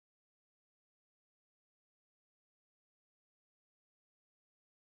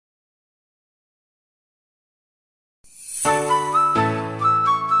Sine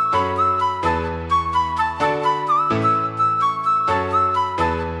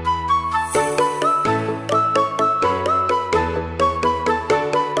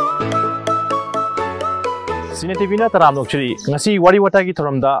TV na taram nokchiri ngasi wari watai gi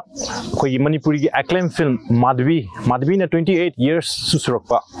thoramda khoi manipuri gi acclaim film Madhabee na 28 years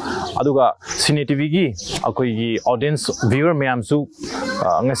susurakpa aduga Sine TV gi akoi gi audience viewer mayam su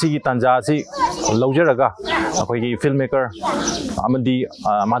ngasi gi tanja si laujaraga akoi gi filmmaker amadi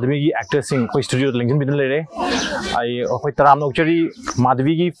Madhabee gi actor sing koi studio lingin bidun lere ai akoi taram nokchiri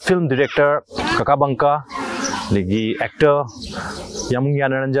Madhabee gi film director Kaka Banka legi actor Yamung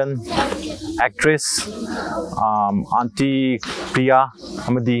Yanaranjan actress Auntie Priya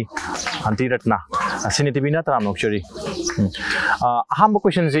amadi Auntie Ratna Sine TV na taram nokchari aham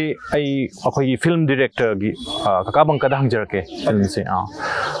question si ai akhoi film director gi Kaka Banka da hangjarake film se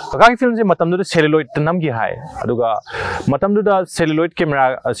Kaka gi film se matam du celluloid nam gi hai aduga matam du da celluloid camera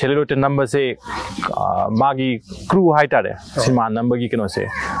celluloid number se magi crew hai tare cinema number gi kino se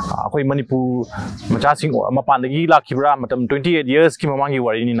akhoi manipur macha sing mapan da gi lakhibra matam 28 years ki mamang gi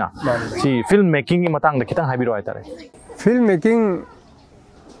wari ni na si film making gi matang da kitang habiro hai tare film making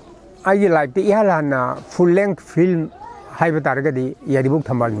I like the Ihalana full length film Hypertargadi Yadibuk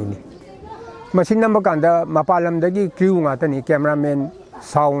Tamaluni. Machine number Kanda, Mapalam Dagi, crew Matani, cameraman,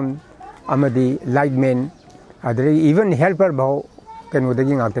 sound, Amadi, lightman, even helper bow can with the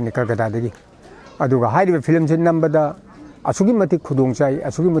ging out in the Kakatadi. Aduga hide films in number the Asugimati Kudungsai,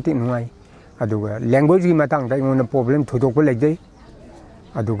 Asugimati Nwai, Aduga, language matang, they own a problem to do like day.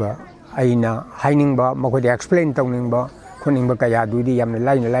 Aduga, Aina, Hining ba, Makodi explain Towning ba. Kuning bakaya dudi yam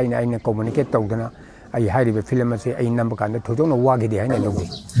line I communicate togana I hide the film as a number kind of total wagi the end of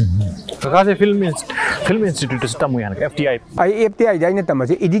the film institute system FTI FTI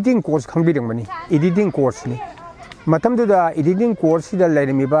Dynatamas editing course computing money editing course ni Matam to the editing course the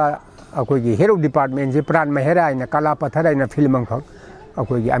Ledimiba Akogi hero department Pran Mahera in a Kala Patara in a film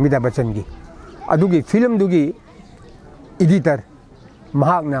Akogi Amida Bachangi Adugi film dugi editor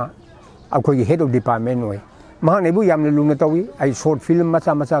Mahagna Akogi head of department way Mahanebu Yamna Lunatawi, I short film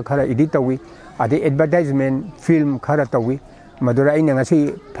Masa Kara editawi, the advertisement film Karatawi, Madura in Nasi,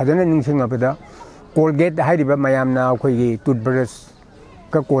 Padana Ningsingapeda, Colgate Haiba Mayamna, Kogi, toothbrush,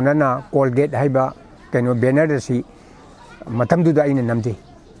 Kakonana, Colgate Haiba, Kano Benadasi, Matam to the in Namji.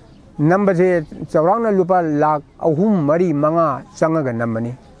 Number say, Sarana Lupa Lak, Ahum Mari Manga, Sangaga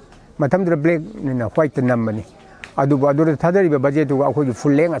Namani, Matam to the black in a white Namani. Adu Tadari budget to Akoi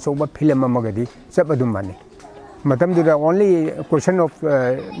full length as over Pilama Magadi, Sapadumani. Matam to the only question of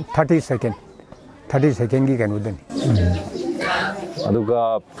 30 seconds gi kan udan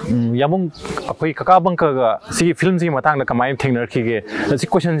aduga yamung akoi Kaka Banka ga si film si matang na kamai thengnar khige si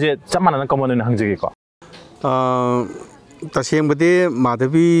question je chamana na common na hangjige ko taseng bade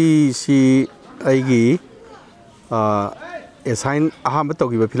Madhabee si aigi assign aham to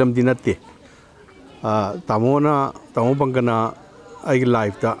gi film dinate tamona tamu bangana aigi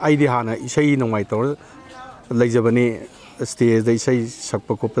live da aidi hana isai nongmai tor Lajabani stage they say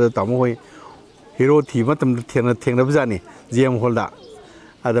Sakpakopa Tamoy Hero Timatum Tenabzani, GM Holda.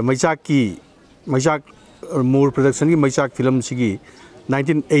 At the Maisaki more production in Maisak film Sigi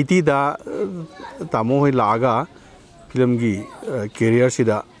 1980 da Tamoy Laga film gi career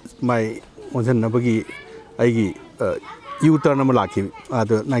sida my Onsen Nabagi Aigi U Turnamalaki at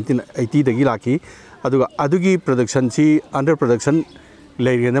the 1980 the Gilaki Adugi production si under production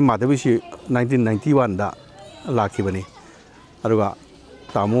later in the Madhabee 1991 da. Laki bani aruga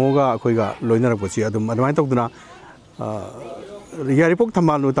tamoga koiga loinara pochi adum admai tokduna yaripok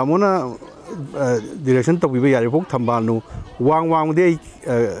thambanu tamona direction to bibe yaripok thambanu wang de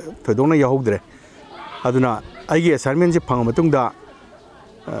thodona yahogdre aduna aigi assignment je phang matungda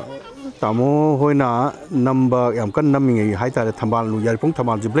tamo hoina number yam kan namingi haitare thambalu yaripok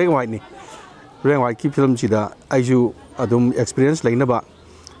thambalu black and white ki film sida aiju adum experience lainaba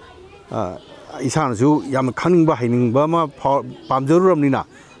Isanzu Yam Cunning Bahining Burma Pamjuramnina,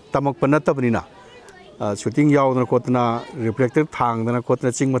 Tamak Panatabnina, shooting Yaw and Kotana, reflected Tang, then a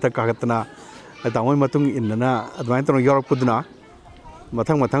Kotna Ching Matakatana, at Tamon Matung in Nana, Advantage of Europe Pudana,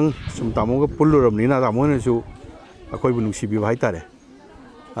 Matang, some Tamoga Pulurum Nina, Tamonazu, a Koibunushi Haitare,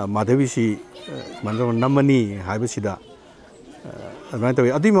 Madhabee, Mandam Namani, Habesida,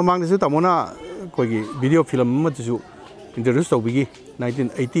 Advantage. Adim among the Tamona video film Matuzu, introduced to Wiki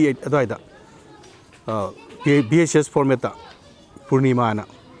 1988 Adida. BHS format Purnima na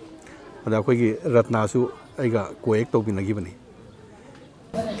ada koi Ratna su aiga koek to binagi bani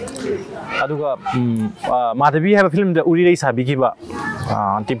aduga Madhabee have a film the Uri Sabi ki ba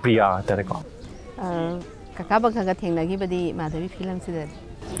Auntie Priya tare ko Kakak bangka thengna gi badi Madhabee film sida.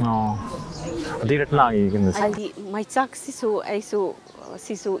 Oh. Adi ratna gi kin. Adi mai chak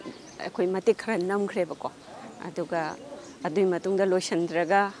sisu koi mate khran nam khre ba ko. Aduga adui matungda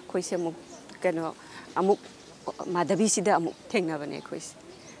loishandraga koi se muk kano amuk Madhabee sida amuk thengna bane koi.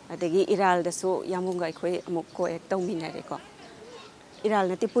 Adagi iral da so yamunga koi amuk ko ek tawminare ko. Iral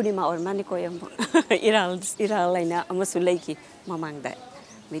nati Purnima or mani ko yam iral laina amasu leiki mamangda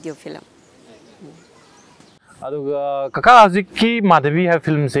video film. Aduga kaka haziki Madhabee hai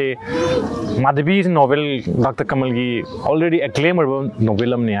film se Madhabee is novel Dr. Kamal gi already acclaimed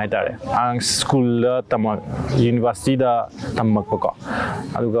novel amne hai tare ang school tama university da tamak ko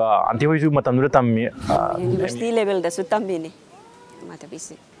aduga anti hoisu matam da tam university level da su tambi ni Madhabee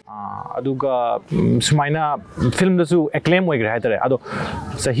se aduga sumaina film da su acclaim oi gra hai tare ado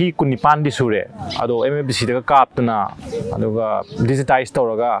sahi kunipan di sure ado MBC da kaptana aduga digitize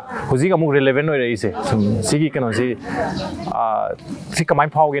toraga huji amuk relevant oi rei se sigi kano si si kamai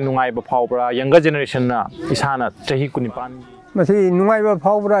phau ge nungai ba phau bra younger generation na isana sahi kunipan masi nungai ba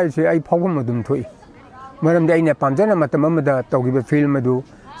phau bra se ai phau ma dum thoi maram dai ne pamjana matam ma da tawgi ba film adu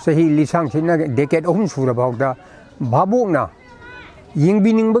sahi lisang thina decade ohum sura bau da bhabok na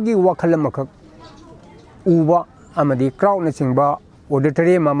yingbining bagi wakal makak uba amadi crowd na singba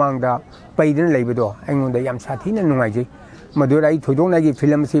auditory mamang da paidin leibedo aingon da yam sathina nungai ji madura ai thodong na gi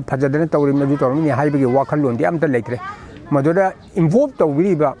film si phajadana tawri madu tawri ni haibagi wakal lon di amta leitre madura involve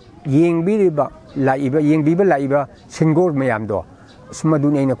tawri ba yingbi ba laiba yingbi ba laiba singor mayam do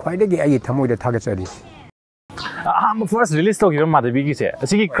smadu ne na khwaidagi ai thamoi da thagachari first release to give Madhabee gi se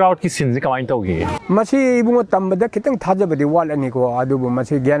asigi crowd ki scene kamai to gi masi ibungo tambada kitang thajabadi wal ani ko adubu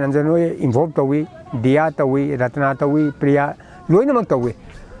masi gyananjan oi involve tawi dia tawi ratna tawi priya loina mak tawi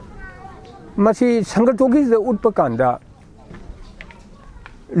masi sangal togi da utpa kanda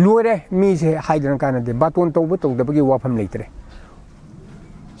lore mi se haidan kana de baton tawba tawda bagi wafam leitre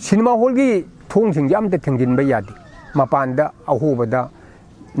cinema hall gi thong sing jam da thengjin ba yadi mapanda ahubada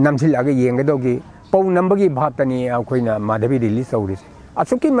namsil aga yenga dogi pau nambagi bhatani akoina Madhabee release tawri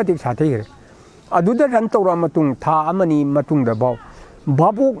asuki matik sathai gre aduda ran tawra matung tha amani matung da baw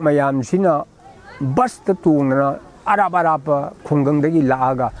babuk mayam sina bus ta tungna araba khungang dagi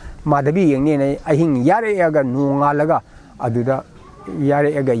laaga Madhabee yengne nei ahing yare aga nunga laga aduda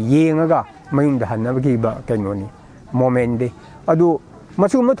yare aga yengaga mayum da hanabagi ba kainoni moment de adu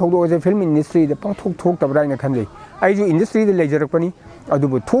masu ma thogdo je film industry da pang thok tabra ina khanjai ai ju industry de lejarakpani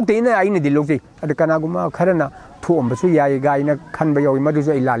adubu thokte ina aina dilokje ad kanaguma kharana thombasu yai gaina khanba yawi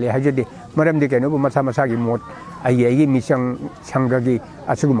madusu ilale hajede maram de keno masa masa gi mot ai misang sangagi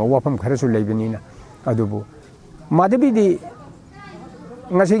asuguma wafam kharasu leibinina adubu Madhabee di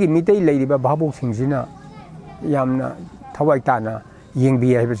ngasi gi mitei leiba babok singsina yamna thawai tana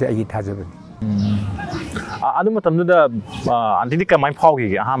yengbi haibase ai thajabani adu matam da anti kamai phau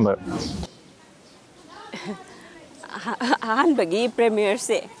gi ahamba Han bagi premiere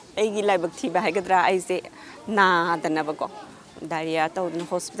se aigi laibak thiba haigadra aise na danaba ko daria taw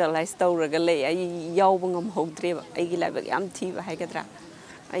hospitalized tawraga lei ai yawba ngam hogdre ba aigi laibak yam thiba haigadra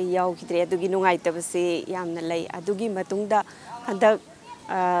ai yaw khidre adugi nungai tabase yamna lei adugi matungda handak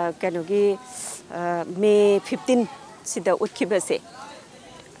kanogi May 15 sida utkibase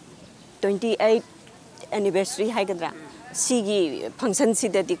 28 anniversary haigadra sigi function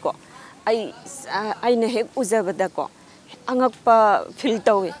sida diko ai na hek uzabada ko angakpa feel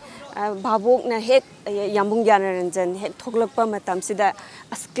tawe babok na hek yambung janaranjan hek thoklakpa matam sida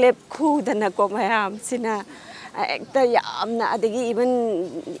asklep khu dana ko mayam sina ekta yamna adegi even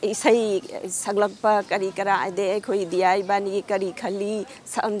isai saglakpa kari kara ade khoi diai bani kari khali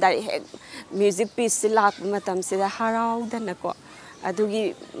samdai hek music piece lak matam sida harau dana ko adugi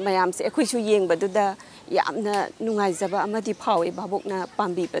mayam se khoi su yengba du da yamna nungai zaba amadi phawe babok na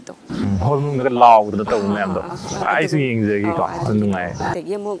pambi bado holmung ga law da taw mem do ai su yeng je gi ko nungai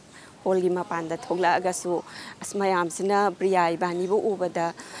tegi mo holgi mapanda thogla aga su asmayam sina priyai bani bo ubada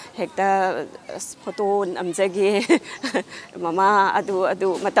hekta photo amjage mama adu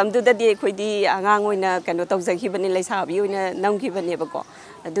matam du da di khoi di angang oina kano tawjagi bani leisabi oina namgi bani bako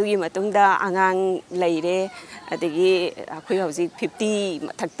adugi matungda angang leire adegi akhoi hauji 50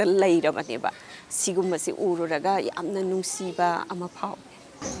 mathakta leira bani ba sigum si ururaga yamna nungsiba ama phau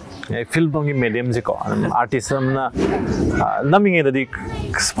film gi medium je ko artist na naming e di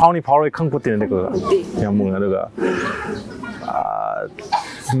phawni phawroi khangputin de ko yamung aduga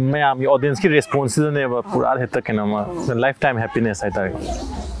mayam gi audience ki response ne ba pura heta kenama lifetime happiness ai ta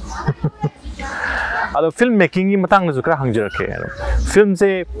अदो film making की मतंग जो करा हंग जरके film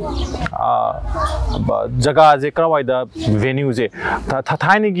से जगह जे करवाइदा venue जे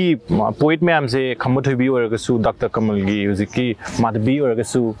थाथाइने की poet ma'am से खमथुबी ओरगसु doctor कमल की हुजिकी Madhabi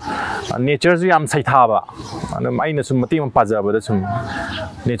ओरगसु nature जो याम सैथाबा अइना सुम मति पाजाबदा सुम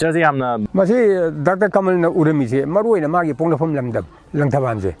नेचर जे यामना मसे डॉक्टर कमल न उरमी से मरुइना मागी पोंगलफम लमदब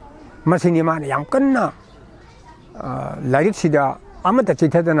लंगथबान जे मसिनी मान याम कन्ना लाइक सिदा अमत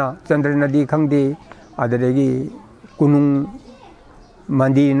चिथदना चंद्र नदी खंगदे अदरेगी कुनुंग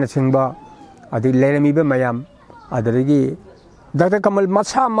मंदी नसिंगबा अदि लेरमीबे मयाम अदरेगी डॉक्टर कमल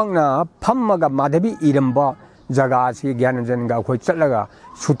मसा मंगना फम्मगा माधवी इरंबा जगह से ज्ञानजनगा अखोय चलगा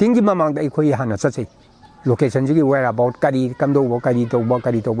शूटिंग की ममांग दा अखोय हाना चचे लोकेशन जी वेयर अबाउट करी कमदो करी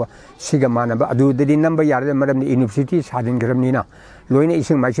तोबा सिगा मानबा अदुदि नंबर यारे मरम यूनिवर्सिटी सादिन गरमनिना लोइने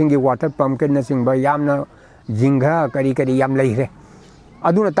इसिंग माइसिंग की वाटर पंप के नसिंगबा यामना जिंगा करी याम लैरे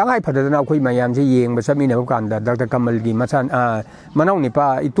अदुना तंगाई फदना अखोय मयाम से येंग बसमिनब कांदा डॉक्टर कमल की मसान मनाव निपा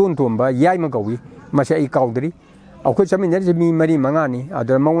इतोन तोंबा याइमा गौवी मसे आई काउदरी अखोय चमिनर जे मी मरी मंगानी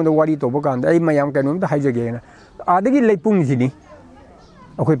अदर मंगोंद वारी तोबा कांदा आई मयाम कनोम दा हाइजगेना आदगी लेपुंग जिनी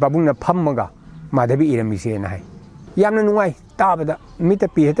अखोय पाबुंगना फम्मगा माधवी इरमीसे ना है यामना नुंगाई ताबदा मिता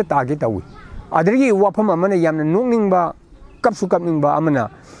पीहेता तागे तवी अदरगी वाफम अमना यामना नोंगनिंगबा कपसु कपनिंगबा अमना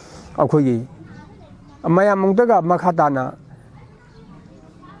अखोयगी मयाम मुंगतगा मखाताना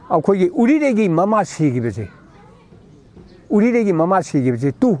अखोयगी उरीरेगी ममा सिगिबसे उरीरेगी ममा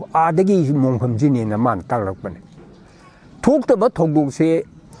सिगिबसे तू आदगी मोंफम जिनेना मान तागलकपने थोक्तबा थोगदोंसे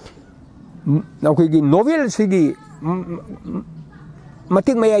अखोयगी नोवेल सिगी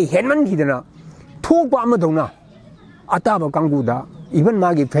मतिक मयाई हेनमन हिदना थोक अमदौना अताब कांगुदा इवन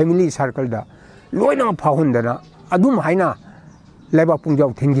मागी फैमिली सर्कल दा लोइना फाहुंदना अदुम हाइना लेबा पुंजाव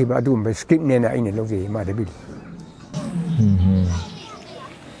थिंगिबा अदुम स्क्रिप्ट नेना आइने लौजे माधबी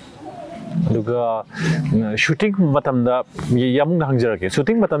दुगा शूटिंग मतमदा यामुंग हंगजरके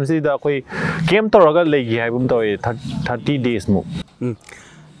शूटिंग मतम से दा कोई केम तोरगा लेगी हाइबुम तोय 30 डेज मु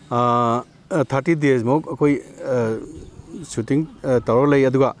 30 डेज मु कोई शूटिंग तोर ले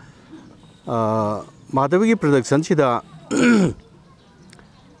अदुगा माधवी की प्रोडक्शन सिदा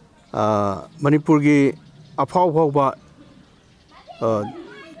मणिपुर की अफाव फावबा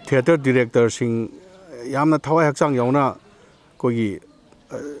थिएटर डायरेक्टर सिंह यामना थवाई हक्चांग यावना कोई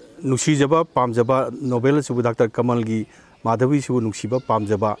नुसीजबा पामजबा नोवेल सुबु डॉक्टर कमल की माधवी सुबु नुसीबा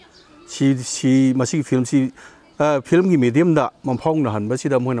पामजबा सी मसी फिल्म की मीडियम दा मफाउंग हनबा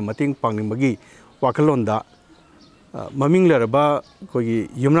सिदा मोना मतेंग पांगनिंबगी वाखलोंदा ममिंग लरबा कोई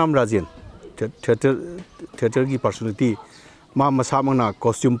युमराम राजेन थिएटर की पर्सनालिटी मसामना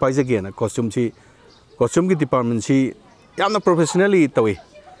कॉस्ट्यूम पाइजगेना कॉस्ट्यूम की डिपार्टमेंट से यामना प्रोफेशनली तवे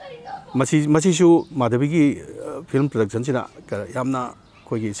मसीसु माधवी की फिल्म प्रोडक्शन से यामना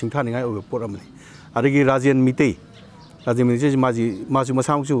कोई सिंथानिंगाई ओबे पोरमनी अदगी राजेन मिते माजु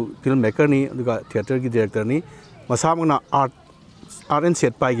मसामसु फिल्म मेकर नि अदुगा थिएटर की डायरेक्टर नि मसामना art and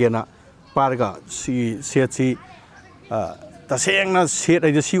set पाइगेना पारगा C set C तसेंगना set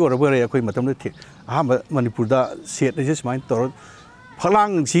है सी और बरे अखोई मतम थे अहम मणिपुर सेट है सुमाइन तौर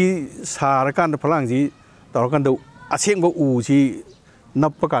फलांग सी सारकान फलांग सी तौरकान असेंग ऊसी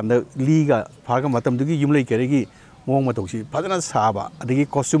नप कान लीगा फाग मतम युमले केरेगी मोंग मतौसी फजना साबा अदगी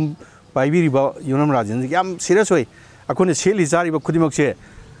कॉस्ट्यूम पाइबिरिबा युनम राजन याम सीरियस होय अखोने सेली जारिबा खुदिमक से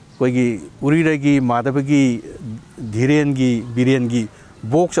कोई उरीरगी माधवगी धीरेन की बीरेन की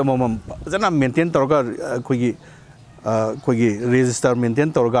बॉक्स अमम फजना मेंटेन तौरगा कोई रजिस्टर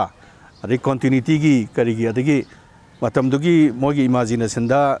मेंटेन तौरगा अदगी कंटिन्यूटी की करीगी अदगी मतमदुगी मोगी इमेजिनेशन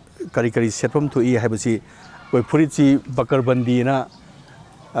दा करी सेटफम थोई हैबसी कोई फुरिची बकरबंदी ना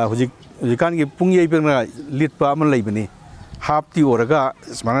हुजिकान की पुंग येबेना लिटपा अमन लैबनी हापती ओरगा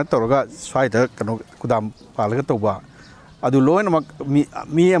स्माना तौरगा स्वाइदा कनो कुदाम पालगा तौबा अदु लोइनमक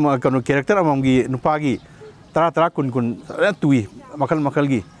मी अमा कनो कैरेक्टर अममगी नुपागी तरा कुन तुई मखल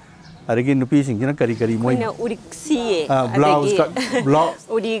की अदगी नुपी सिंगिना करी मोय उरिक्सी ब्लाउज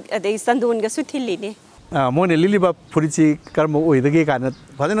उरी अदगी संदून गा सुथिलिने मोने लिलिबा फुरिची कर्म ओइदगे काना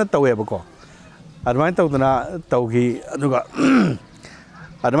फजना तवेबको अदमाइन तौदना तौगी अदुगा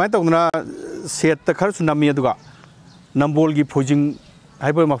अदमाइन तौदना सेट खरसु नमी अदुगा नंबोल की फोजिंग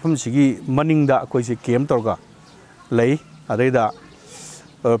हाइबर मफम सिगी मनिंगदा कोई से केम तौरगा लई अदैदा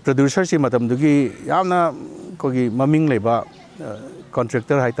प्रोड्यूसर से मतमदुगी यामना कोई ममिंग लेबा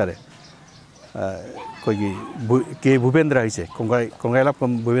कॉन्ट्रैक्टर हाइतारे कोई के भूपेंद्र हाइसे कोंगाई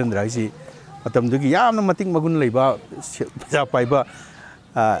लापम भूपेंद्र हाइसी मतमदुगी यामना मतिंग मगुन लेबा जा पाइबा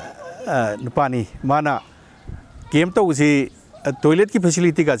नुपानी माना केम तौसी टॉयलेट की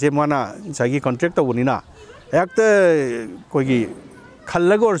फैसिलिटी का से माना जागी कॉन्ट्रैक्ट तौबनिना एक कोई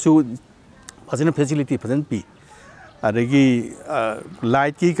खल्लग और फजन फैसिलिटी फजन पी अदगी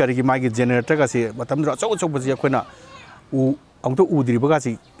लाइट की करी मागी जनरेटर का से मतम अचौ अचौ बजे अखोना उ अंतो उद्रिबगा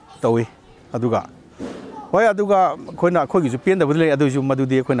सी तवे अदुगा होय अदुगा अखोना अखोगिसु पेंदबु ले अदुसु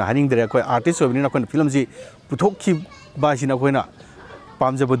मदुदि अखोना हानिंगदरे अखोय आर्टिस्ट ओबनिना अखोना फिल्म जी पुथोखि बासिना अखोना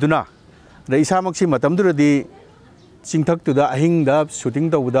पामजबदुना द इसामक्सी मतमदुरदि चिंथक्तुदा अहिंगदा शूटिंग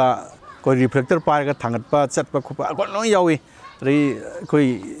तौबदा कोई रिफ्लेक्टर पारगा थांगतपा चटपा खुपा अखोन लो यावे रे कोई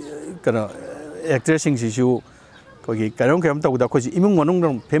कनो एक्ट्रेस सिंगसिसु कोई कयम तौबदा कोई इमुंग मनुंग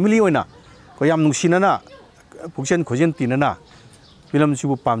फैमिली ओइना कोई याम नुसिनाना पुक्सेन खोजेन तिनाना फिल्म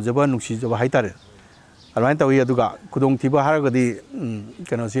सिबु पामजबा नुसिजबा हाइतारे अदुमाइन तौई अदुगा खुदोंग थिबा हारगदि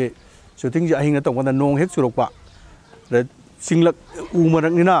कनो से शूटिंग जी अहिंग तौबदा नोंग हेक सुरोकपा रे सिंगलक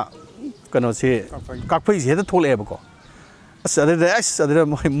उमरकनिना कनो से काकफै जेदा थोलेबको अदर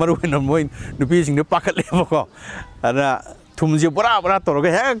मरुन मोइन नुपी सिंग पाखलेबको अदा थुमजे बरा बरा तोरगे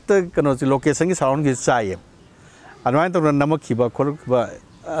हेक कनो से लोकेशन की साउंड की चाइए अदुमाइन तौना नमखिबा खोरखबा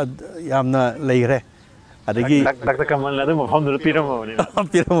यामना लेरे अदगी डॉक्टर कमल ने मफम दु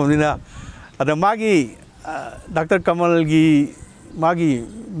पिरमनिना अदा मागी डॉक्टर कमल की मागी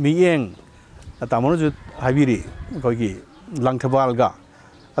मियेंग तामोजु हाबिरी कोगी लंगथबालगा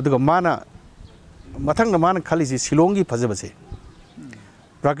अदुगा माना मथंग माना खालीसी शिलोंगी फजबसे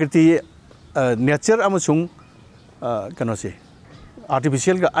प्रकृति नेचर अमसुंग कनो से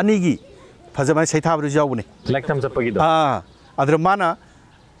आर्टिफिशियल का अनीगी फजबाय सैथाबरु जावने लाइकतम चपगी दो अदर माना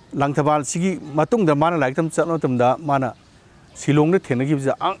लंगथबाल सिगी मतुंग द माना लाइकतम चलो तमदा माना शिलोंग ने थेनगी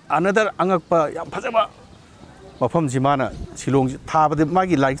अनदर अंगकपा याम फजबा मफम जी माना शिलोंग थाबदे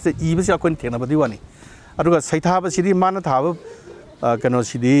मागी लाइक से इबसे अकोन थेनबदि वानी अदुगा सैथाबसिदी माना थाब कनो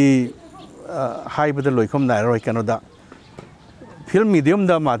सिदी हाइबद लोइखम नायरोय कनोदा फिल्म मीडियम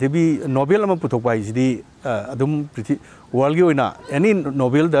दा माधवी नोबेल अमा पुथोकबाय सिदी अदुम पृथ्वी वर्ल्ड की ओइना एनी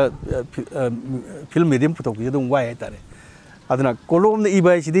नोबेल दा फिल्म मीडियम पुथोकबि अदुम वाय हाइतारे अदुना कोलम ने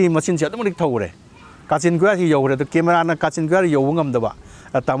इबाय सिदी मचिन से अदुम थौरे काचिन गुया सी यौरे तो कैमरा ना काचिन गुया यौब ngam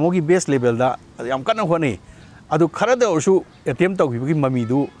तामो की बेस लेवल दा याम कन होने अदु खरद ओरसु अटेम्प्ट तौगिबगी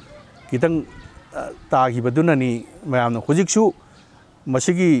ममीदु कितंग तागिबदुननी मयामना हुजिकसु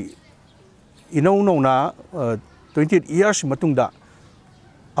मसिगी इनौ नौना 28 years मतुंगदा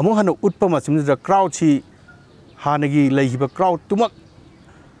अमु हन उत्पा मसिमदा क्राउड सी हानगी लैहिबा क्राउड तुमक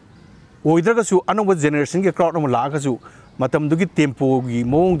ओइद्रगसु अनोब जेनरेशन के क्राउड अम लागसु मतमदुगी टेम्पो की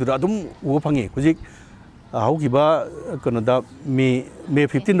मोंगदुदा अदुम उ fungi हुजिक हाउगिबा कनोदा may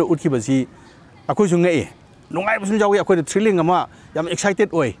 15 the उठिबसी अखोइसु ngei नोंगाइबसु जावि अखोइ thrilling अमा याम एक्साइटेड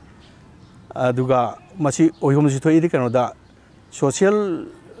ओइ अदुगा मसी ओइगमसि थोइदि कनोदा सोशल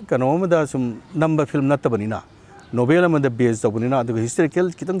कनोमदा सुम number film नतबनिना novel अमदा base तबनिना अदुगा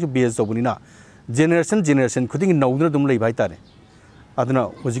historical कितंग base तबनिना generation खुदिंग नौदना दुम लै भाइतारे अदुना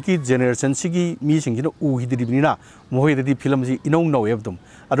होजिकी जेनरेशन सिगी मी सिंगिनो उहिदिरिबिना मोहिदि फिल्म जी इनौ नौयबदुम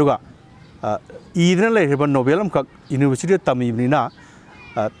अदुगा इदना लैरेबा नोवेल अमक यूनिवर्सिटी तमिबिना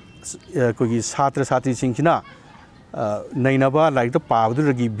कोगी छात्र छात्री सिंगिना नैनबा like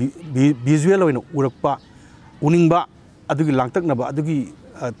पाबदुरगी visual ओइना उरकपा उनिंगबा अदुगी लांगतकनबा अदुगी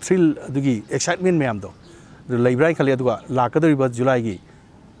thrill अदुगी excitement ma'am दो लैब्राई खले अदुगा लाकदरिबा जुलाई की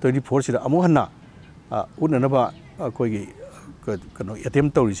 24 सिदा अमु हन्ना उननबा कोगी कनो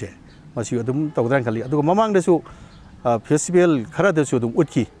अटेम्प्ट तौरिसे मसी अदुम तौद्रान खले अदुगा ममांगदसु फेस्टिवल खरादसु अदुम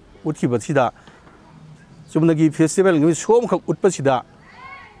उठकी बसिदा चुमनगी फेस्टिवल नगि सोम खक उठपसिदा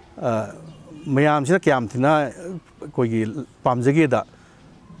मयाम सिना क्याम थिना कोगी पामजगेदा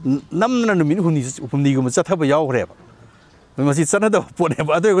नमना नुमिन हुमनी गुम चथबा यावरेबा मसी चनदा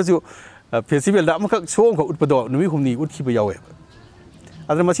पोनेबा अदगसु फेस्टिवल दा अमखक सोम खक उठपदो नुमि हुमनी उठखिबा यावेबा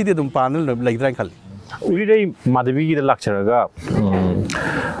अदर मसी दे दुम पानल लैद्रान खले उरिदै माधवी की लाक्चरगा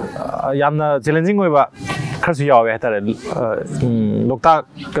यामना चैलेंजिंग होइबा खरसु यावे हातारे लोकता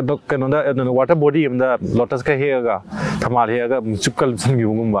कनोदा वाटर बॉडी अमदा लोटस का हेगा थमाल हेगा चुकल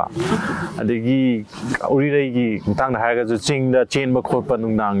संगिबुगुम्बा अदगी उरिदै की तांग हायगा जो चिंग दा चेन ब खोपा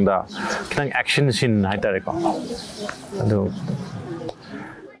नुंगनांग दा खितंग एक्शन सीन हातारे को अदो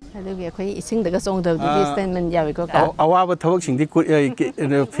अदुगी अखोई इसिंग दगा सोंगदबदि स्टेटमेंट यावेको का अवाबा थबक सिंगदि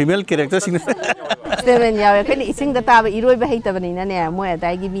फीमेल कैरेक्टर सिंग स्टेटमेंट यावे अखोई इसिंग दा ताबा इरोइबा हेतबनिना ने मोय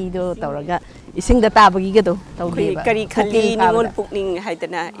अदाइगी मीदो तौरगा इसिंग दा ताबगी गदो तौदीबा करी खली निगोल पुकनिंग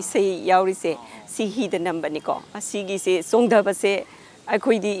हाइदना इसै यावरिसे सी हिद नंबनिको असिगी से सोंगदबसे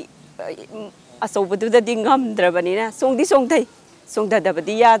अखोइदी असौबदुददि ngамद्रबनिना सोंगदि सोंगथै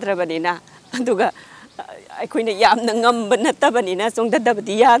सोंगददबदि याद्रबनिना अदुगा अखोइना यामना ngamba नतबनिना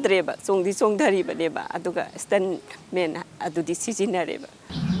सोंगददबदि याद्रेबा सोंगदि सोंगधरिबनेबा अदुगा stun main अदुदि सिजिनारेबा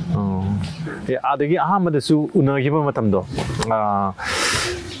आदगी अहमदसु उनगिबा मतमदो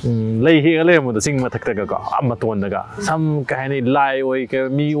lay here lay mo the sing matakta ka amaton daga sam kahani lai oi ka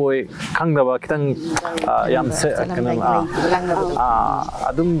mi oi khangdaba kitang yam se kana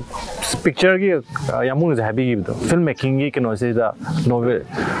adum picture gi yamun ja habi gi film making gi kino se da novel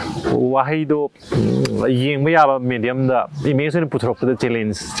wahai do yeng ba ba medium da image ne putrok da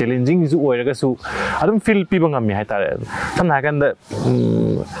challenging zu oiraga su adum feel pi bangam mi haitare samna kan da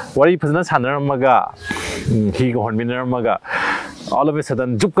wari phazna sanaramaga hi go honminaramaga all of a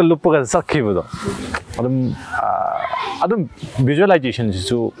sudden jukka lupaga sakhibudo adum visualization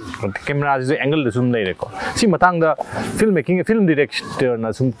su camera su angle sum nei re ko si matang da film making film director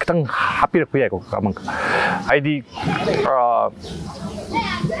na sum kitang happy rakhu ya ko amang id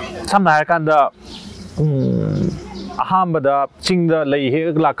samna kan da ahamba da ching da lei he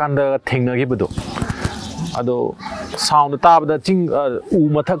la kan da thengna gi budo ado sound tab da ching u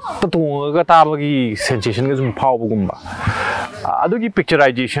mathak ta tonga ta ba gi sensation ga sum phau bugumba adugi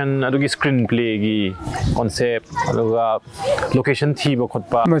picturization adugi screenplay gi concept aduga location thi ba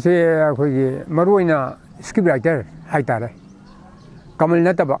khotpa mase akhoi gi maroina script writer haitare kamal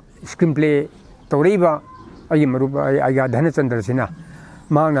nataba screenplay toriba ai maru ai ga dhanachandra sina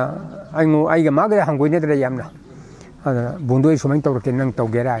mangna aingo ai ga maga hangoi ne dra yamna ana bundoi sumai tawrke nang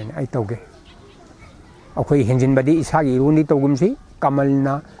tawgera ai tawge akhoi henjin badi isagi runi tawgumsi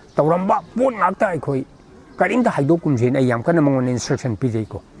kamalna tawramba pon ngakta akhoi karim da haido kum jin ayam kana mongon instruction pi jai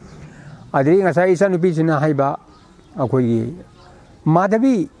ko adri nga sai isa nupi jina haiba akoi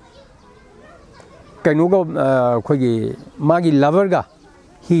madhabi kanu go akoi magi lover ga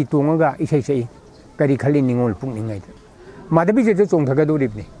hi tonga ga isai sai kari khali ningol pung ningai madhabi je chong thaga do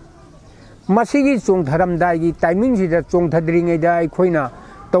ribni masigi chong tharam dai gi timing ji da chong thadri ngai da khoina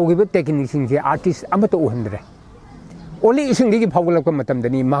tawgiba technique sing je artist amato uhandre only ising gi phawlak ko matam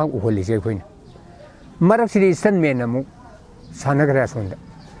dani ma uholi je khoina marak siri san men amu sanagra sonda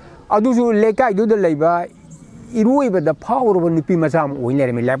aduju lekai du da leiba iruiba da power of nupi masam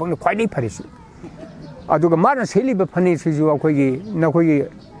oinere me labang khwai dei pharisi aduga marna seli ba phani siju akhoi gi na khoi gi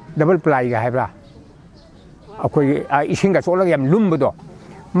double ply ga haibra akhoi ising ga chola yam lumbo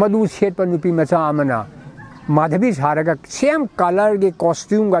madu set pa nupi masa amana madhabi saraga same color ge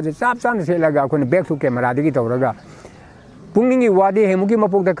costume ga chap chan se laga khoi back to camera digi tawraga pungningi wadi hemuki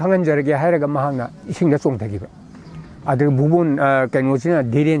mapok da khangan jarge hairaga mahangna ising da chong thagiba adu bubun kainojina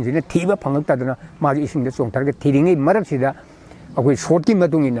diren jina thiba phangak tadana magi ising da chong tharga thiringi marak sida akoi short ki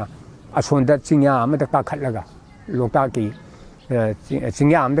matungina asonda chingya amada ka khatlaga lokta ki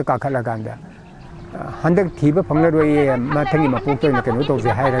chingya amda ka khatlaga anda handak thiba phanglaroi mathangi mapok to na kaino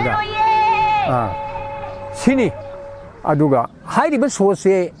tawse hairaga sini aduga hairiba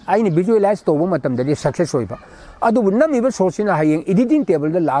source aini visualize to matam da success hoiba adubu namiba source na hayeng editing table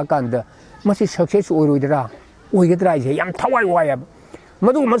da la kanda masi success oiroidra oigadra je yam thawai waya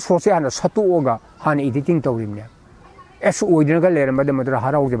madu ma source hana satu oga hana editing tawrimne es oidra ga lera madam madra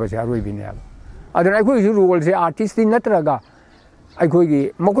harau je basa roibine adana ai khoi role se artist ni natraga ai khoi gi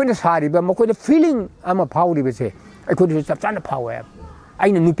makoi na sari ba makoi da feeling ama phawri be se ai khoi chap chan phawa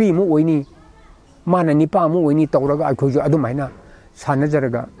aina nupi mu oini mana nipa mu oini tawraga ai khoi adu maina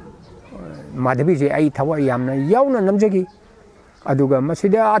sanajaraga madhabi je ai thawa yamna yauna namjagi aduga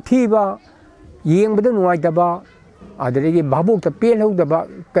masida athiba yengbada nuaitaba adregi babok ta pelhudaba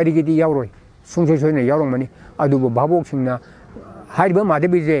karigidi yauroi sungsoi soina yaurongmani adubu babok singna haiba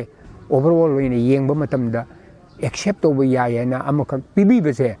madhabi je overall oina yengba matamda accept over yayana amaka pibi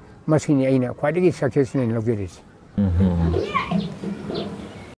bese masini aina khwadigi success ne logjeris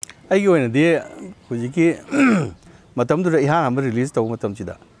ai oina de hujiki matamdu iha am release taw matam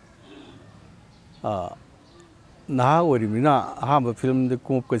chida naha orimina ahamba film de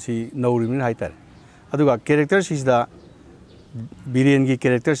kump kasi naurimina haitar aduga character sida biren gi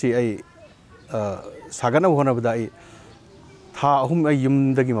character si ai sagana hona bada ai tha ahum ai yum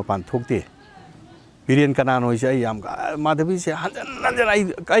dagi mapan thokte biren kana noi se ai yam madhabi se hanjan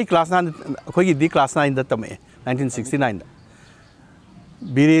ai class 9 khoi gi di class 9 da tame 1969 da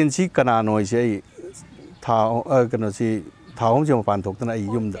biren si kana noi se ai tha kana si tha hom je mapan thoktana ai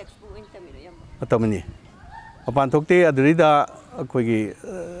yum da matamani mapan thokte adurida khoi gi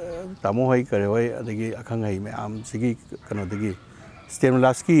tamo hoi kare hoi adagi akhang hai me am sigi kana dagi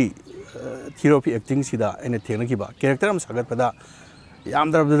Stanislavski therapy acting sida ene thena ki ba character am sagat pada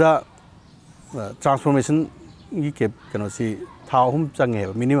yam darabda transformation gi ke kana si thahum change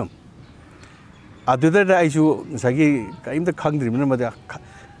minimum aduda da aisu sagi kaim da khangdri min ma da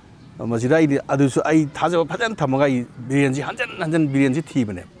masida ai adusu ai thaja phajan thamaga i biren ji hanjan biren ji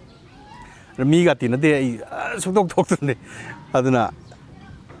thibane mi ga tin de ai suktok thok ne aduna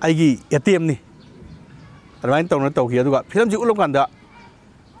ai gi ATM ni adwain tawna tawki aduga film ji ulok kanda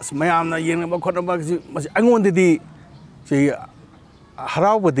ꯃꯌꯥꯝꯅ ꯌꯦꯡꯅꯕ ꯈꯣꯠꯅꯕ ꯑꯩꯉꯣꯟꯗꯗꯤ ꯁꯤ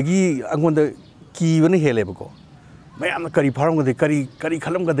ꯍꯔꯥꯎꯕꯗꯒꯤ ꯑꯩꯉꯣꯟꯗ ꯀꯤꯕꯅ ꯍꯦꯜꯂꯦꯕꯀꯣ ꯃꯌꯥꯝꯅ ꯀꯔꯤ ꯐꯥꯎꯔꯝꯒꯗꯒꯦ ꯀꯔꯤ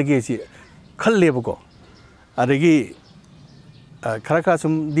ꯈꯜꯂꯝꯒꯗꯒꯦ ꯁꯤ ꯈꯜꯂꯦꯕꯀꯣ ꯑꯗꯒꯤ ꯈꯔ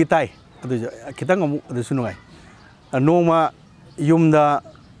ꯁꯨꯝꯗꯤ ꯇꯥꯏ ꯑꯗꯨ ꯈꯤꯇꯪ ꯑꯃꯨꯛ ꯑꯗꯨꯁꯨ ꯅꯨꯡꯉꯥꯏ ꯅꯣꯡꯃ ꯌꯨꯝꯗ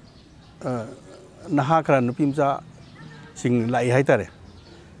ꯅꯍꯥ ꯈꯔ ꯅꯨꯄꯤ ꯃꯆꯥꯁꯤꯡ ꯂꯥꯛꯏ ꯍꯥꯏꯇꯥꯔꯦ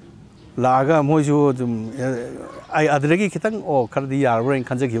ꯂꯥꯛꯑꯒ ꯃꯣꯏꯁꯨ ꯑꯗꯨꯝ ꯑꯩ ꯑꯗꯨꯗꯒꯤ ꯈꯤꯇꯪ ꯈꯔꯗꯤ ꯌꯥꯔꯕ꯭ꯔꯥ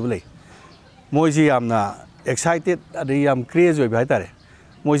ꯈꯟꯖꯈꯤꯕ ꯂꯩ ꯃꯣꯏꯁꯤ ꯌꯥꯝꯅ ꯑꯦꯛꯁꯥꯏꯇꯦꯠ ꯑꯗꯒꯤ ꯌꯥꯝ ꯀ꯭ꯔꯦꯖ ꯑꯣꯏꯕ ꯍꯥꯏꯇꯥꯔꯦ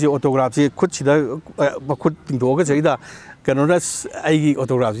ꯃꯣꯏꯁꯤ ꯑꯣꯇꯣꯒ꯭ꯔꯥꯐꯁꯤ ꯈꯨꯠꯁꯤꯗ ꯃꯈꯨꯠ ꯇꯤꯡꯊꯣꯛꯑꯒ ꯁꯤꯗ ꯀꯩꯅꯣꯅ ꯑꯩꯒꯤ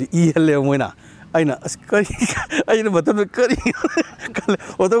ꯑꯣꯇꯣꯒ꯭ꯔꯥꯐꯁꯤ ꯏꯍꯜꯂꯦꯕ ꯃꯣꯏꯅ ꯑꯩꯅ ꯑꯁ ꯀꯔꯤ ꯑꯩꯅ ꯃꯇꯝꯗ ꯀꯔꯤ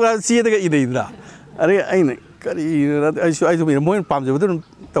ꯑꯣꯇꯣꯒ꯭ꯔꯥꯐ ꯆꯦꯗꯒ ꯏꯅꯩꯗꯅ ꯑꯗꯩ ꯑꯩꯅ ꯀꯔꯤꯅꯣ ꯑꯩꯁꯨ ꯃꯣꯏꯅ ꯄꯥꯝꯖꯕꯗꯨ ꯑꯗꯨꯝ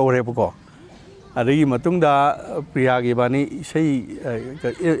ꯇꯧꯔꯦꯕꯀꯣ ꯑꯗꯒꯤ ꯃꯇꯨꯡꯗ ꯄ꯭ꯔꯤꯌꯥꯒꯤ ꯏꯕꯥꯅꯤ ꯏꯁꯩ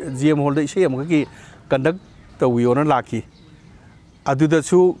ꯖꯤ ꯑꯦꯝ ꯍꯣꯜꯗ ꯏꯁꯩ ꯑꯃꯈꯛꯀꯤ ꯀꯟꯗꯛ ꯇꯧꯕꯤꯌꯣꯅ ꯂꯥꯛꯈꯤ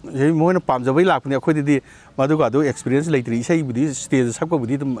ꯑꯗꯨꯗꯁꯨ ꯃꯣꯏꯅ ꯄꯥꯝꯖꯕꯩ ꯂꯥꯛꯄꯅꯤ ꯑꯩꯈꯣꯏꯗꯗꯤ ꯃꯗꯨꯒ ꯑꯗꯨ ꯑꯦꯛꯁꯄꯤꯔꯤꯌꯦꯟꯁ ꯂꯩꯇ꯭ꯔꯤ ꯏꯁꯩꯕꯨꯗꯤ ꯁ꯭ꯇꯦꯖꯗ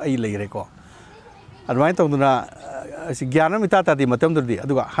ꯁꯛꯄꯕꯨꯗꯤ ꯑꯗꯨꯝ ꯑꯩ ꯂꯩꯈ꯭ꯔꯦꯀꯣ ꯑꯗꯨꯃꯥꯏꯅ ꯇꯧꯗꯅ ꯒ꯭ꯌꯥꯟ ꯑꯃ ꯏꯇꯥ ꯇꯥꯗꯦ ꯃꯇꯝꯗꯨꯗꯤ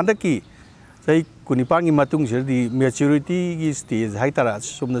ꯑꯗꯨꯒ ꯍꯟꯗꯛꯀꯤ ꯆꯍꯤ 19ꯒꯤ ꯃꯇꯨꯡꯁꯤꯗꯗꯤ ꯃꯦꯆꯨꯔꯤꯇꯤꯒꯤ ꯁ꯭ꯇꯦꯖ ꯍꯥꯏꯇꯥꯔꯦ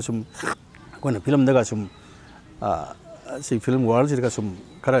ꯁꯨꯝꯅ ꯁꯨꯝ ꯑꯩꯈꯣꯏꯅ ꯐꯤꯂꯝꯗꯒ ꯁꯨꯝ ꯁꯤ ꯐꯤꯂꯝ ꯋꯥꯔꯜꯁꯤꯗꯒ ꯁꯨꯝ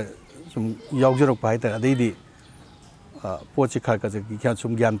ꯈꯔ ꯁꯨꯝ ꯌꯥꯎꯖꯔꯛꯄ ꯍꯥꯏꯇꯥꯔꯦ ꯑꯗꯩꯗꯤ ꯄꯣꯠꯁꯤ ꯈꯔ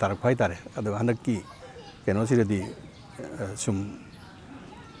ꯁꯨꯝ ꯒ꯭ꯌꯥꯟ ꯇꯥꯔꯛꯄ ꯍꯥꯏꯇꯥꯔꯦ ꯑꯗꯨꯒ ꯍꯟꯗꯛꯀꯤ ꯀꯩꯅꯣꯁꯤꯗꯗꯤ ꯁꯨꯝ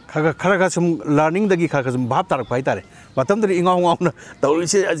खर सूम लर्निंग खर सूम भाव तारक हाइतारे मतमदरी इंगाव इंगावना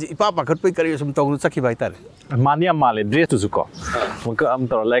तौरिसे इपा पाखटपै करी सूम तौनु चखिबा हाइतारे मानिया माले ड्रेस तुसु को मुक अम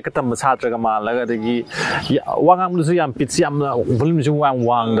तौर लाइक तम छात्रगा मालगा दगी वांगामदुसु याम पिच याम वॉल्यूम जु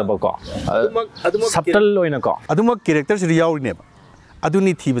वांग दबको सबटल लोइना को अदुमक कैरेक्टर सि यावरिने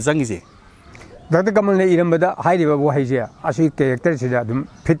अदुनी थीब जंगिसे डॉक्टर कमल ने इरमबदा हाइरिबा वो हाइजे असि कैरेक्टर सिदा अदुम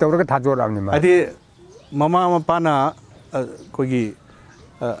फिट तौरगा थाजोरामने मा अदि ममा मपाना कोगी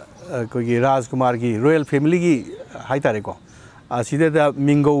कोगी राजकुमार की रॉयल फैमिली की हाइतारे को असिदा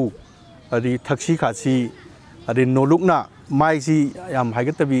मिंगौ अदि थक्सी खासी अदि नोलुकना माइसी याम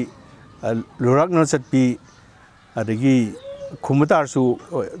हाइगतबी लोराकना चटपी अदगी खुमतारसु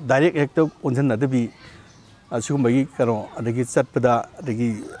डायरेक्ट हेक्ट ओनसनदबी असुगुंबगी कनो अदगी चटपदा अदगी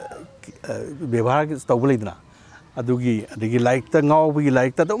व्यवहार तौबलैदना अदुगी अदगी लाइक त गावबगी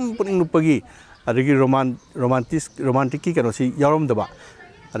लाइक त दम पुनिंग नुपगी अदगी रोमांटिक की कनो सी यारमदबा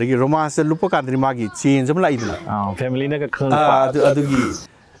अदगी रोमांस लुप कांद्री मागी चेंज अम लाइदना फैमिली ने खंग अदुगी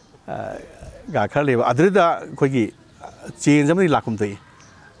गा खरलेबा अदुदा खोगी चेंज अमनि लाकुम तई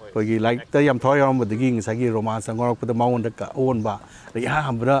खोगी लाइक त याम थोय यारमदगी ngसागी रोमांस ngorokpada माउंड का ओनबा या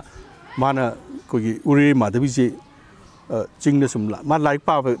हमबरा माना खोगी उरी माधवी से चिंग सुमला मा लाइक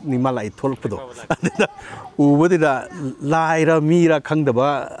पाब नि मा लाइ थोलपदो उबदिदा लाइरा मीरा खंगदबा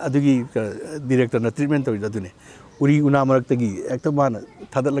अदुगी डायरेक्टर ना ट्रीटमेंट तोइ ददुने उरी उना मरक्तगी एकदम मान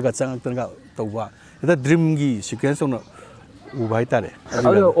थादलगा चंगतनगा तौबा एदा ड्रीम गी सीक्वेंस ओन उबाइ तारे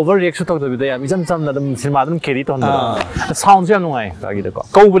ओवर रिएक्शन तक दबिदा या मिजम सम नदम सिनेमा दम कैरी तो हन साउंड से नुआय गागी दको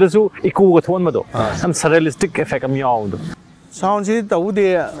कौबदसु इको ग थोन मदो हम सरियलिस्टिक इफेक्ट अम यावदो साउंड से तौदे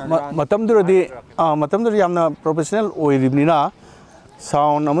मतमदुरदि मतमदुर यामना प्रोफेशनल ओइरिबनिना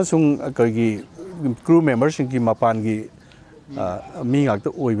साउंड अमसुंग कगी क्रू मेंबर्स की मपान की मी गाक्त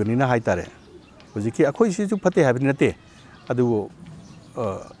ओइबनिना हाइतारे हुजिकी अखोइ सिजु फते हाबिन नते अदु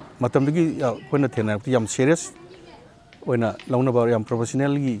मतमदगी कोइना थेना याम सीरियस ओइना लौनबा याम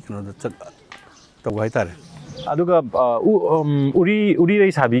प्रोफेशनल की कनो तौ हाइतारे अदुगा उरी रै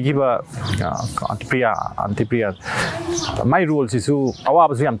साबी गिबा अंतिप्रिया माय रोल सिसु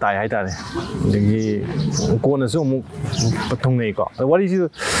अवाबसु याम ताय हाइतारे दगी कोनसु मु पथुंगनै को वरी सि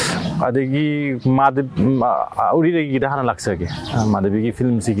अदगी उरी रै गिदा हाना लाक्सगे माधवी की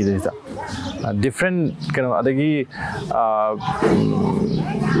फिल्म सि गिदा डिफरेंट कनो अदगी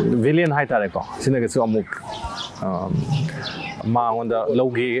विलेन हाइतारे को सिनगसु अमुक मांगोंदा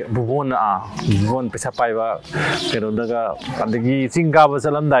लौगे बुबोन पैसा पाइबा केरोदगा अदगी चिंगाबा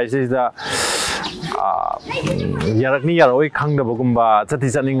चलमदाइ सिदा यारकनी यारोय खंगदबगुंबा चति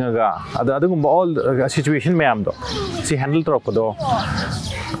चनिंगगा अदुगुंबा ऑल सिचुएशन मैम दो सि हैंडल तोरपदो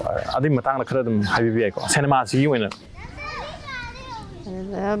अदि मतांगला खरा दम हाबिबि आइको सिनेमा सि ओइना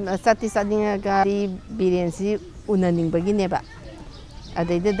चति चनिंगगा बिरेंसी उननिंगबगिनेबा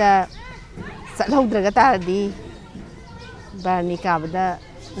अदैदा चलहौद्रगा तारदी बारनी काबदा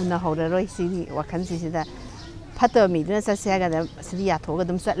उना हौररोय सिनी वखन सिदा फतो मीदना सस्यागा सिदी याथोगा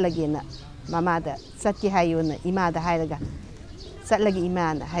दम चटलगेना मामादा चटकी हायोना इमादा हायरगा चटलगी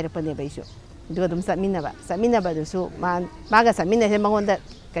इमाना हायरपने बैसु दुगा दम चटमिनबा दुसु मागा चटमिनसे मंगोंदा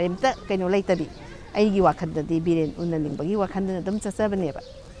करिमता कइनो लैतबी अइगी वाखनददी बिरेन उननिंगबगी वाखनदना दम चचबनेबा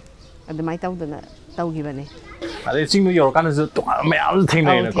अदमाय तौदना तौगिबने ꯑꯗꯩ ꯆꯤꯡꯗ ꯌꯧꯔꯀꯥꯟꯗꯁꯨ ꯇꯣꯉꯥꯟꯕ ꯃꯌꯥꯝꯁꯨ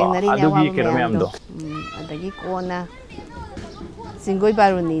ꯊꯦꯡꯅꯩꯅꯀꯣ ꯑꯗꯨꯒꯤ ꯀꯩꯅꯣ ꯃꯌꯥꯝꯗꯣ ꯑꯗꯒꯤ ꯀꯣꯟꯅ ꯆꯤꯡꯒꯣꯏ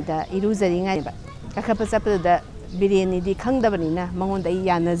ꯕꯥꯔꯨꯅꯤꯗ ꯏꯔꯨꯖꯔꯤꯉꯩꯕ ꯀꯥꯈꯠꯄ ꯆꯠꯄꯗꯨꯗ ꯕꯤꯔꯌꯥꯅꯤꯗꯤ ꯈꯪꯗꯕꯅꯤꯅ ꯃꯉꯣꯟꯗ ꯑꯩ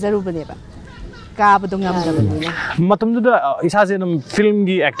ꯌꯥꯅꯖꯔꯨꯕꯅꯦꯕ ꯀꯥꯕꯗꯣ ꯉꯝꯗꯕꯅꯤꯅ ꯃꯇꯝꯗꯨꯗ ꯏꯁꯥꯁꯦ ꯑꯗꯨꯝ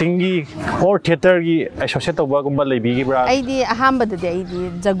ꯐꯤल्मꯒꯤ ꯑꯦꯛꯇꯤꯡꯒꯤ ꯑꯣꯔ ꯊꯤꯌꯦꯇꯔꯒꯤ ꯑꯦꯁꯣꯁꯤꯌꯦꯠ ꯇꯧꯕꯒꯨꯝꯕ ꯂꯩꯕꯤꯈꯤꯕ꯭ꯔꯥ ꯑꯩꯗꯤ ꯑꯍꯥꯟꯕꯗꯗꯤ ꯑꯩꯗꯤ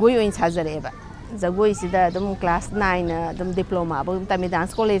ꯖꯒꯣꯏ ꯑꯣꯏꯅ ꯁꯥꯖꯔꯛꯑꯦꯕ ꯖꯒꯣꯏꯁꯤꯗ ꯑꯗꯨꯝ ꯀ꯭ꯂꯥꯁ 9 ꯑꯗꯨꯝ ꯗꯤꯄ꯭ꯂꯣꯃꯥꯕꯨ ꯇꯝꯃꯤ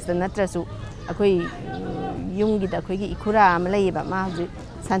ꯗꯥꯟꯁ ꯀꯣꯂꯦꯖꯇ ꯅꯠꯇ꯭ꯔꯁꯨ ꯑꯩꯈꯣꯏ ꯌꯨꯝꯒꯤꯗ ꯑꯩꯈꯣꯏꯒꯤ ꯏꯈꯨꯔꯥ ꯑꯃ ꯂꯩꯌꯦꯕ ꯃꯥ ꯍꯧꯖꯤꯛ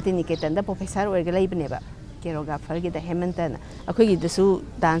ꯁꯥꯟꯇꯤꯅꯤꯀꯦꯇꯟꯗ ꯄ꯭ꯔꯣꯐꯦꯁꯔ ꯑꯣꯏꯔꯒ ꯂꯩꯕꯅꯦꯕ ꯀꯦꯔꯣꯒ꯭ꯔꯥꯐꯔꯒꯤꯗ ꯍꯦꯃꯟꯇꯅ ꯑꯩꯈꯣꯏꯒꯤꯗꯁꯨ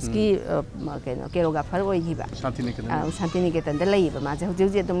ꯗꯥꯟꯁꯀꯤ ꯀꯩꯅꯣ ꯀꯦꯔꯣꯒ꯭ꯔꯥꯐꯔ ꯑꯣꯏꯈꯤꯕ ꯁꯥꯟꯇꯤꯅꯤꯀꯦꯇꯟꯗ ꯂꯩꯌꯦꯕ ꯃꯥꯁꯦ ꯍꯧꯖꯤꯛ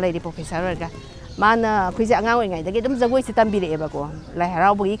ꯍꯧꯖꯤꯛ ꯑꯗꯨꯝ ꯂꯩꯔꯤ ꯄ꯭ꯔꯣꯐꯦꯁꯔ ꯑꯣꯏꯔꯒ ꯃꯥꯅ ꯑꯩꯈꯣꯏꯁꯦ ꯑꯉꯥꯡ ꯑꯣꯏꯔꯤꯉꯩꯗꯒꯤ ꯑꯗꯨꯝ ꯖꯒꯣꯏꯁꯦ ꯇꯝꯕꯤꯔꯛꯑꯦꯕꯀꯣ ꯂꯥꯏ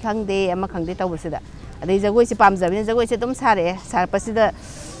ꯍꯔꯥꯎꯕꯒꯤ ꯈꯪꯗꯦ ꯑꯃ ꯈꯪꯗꯦ ꯇꯧꯕꯁꯤꯗ ꯑꯗꯩ ꯖꯒꯣꯏꯁꯦ ꯄꯥꯝꯖꯕꯅꯤꯅ ꯖꯒꯣꯏꯁꯦ ꯑꯗꯨꯝ ꯁꯥꯔꯛꯑꯦ ꯁꯥꯔꯛꯄꯁꯤꯗ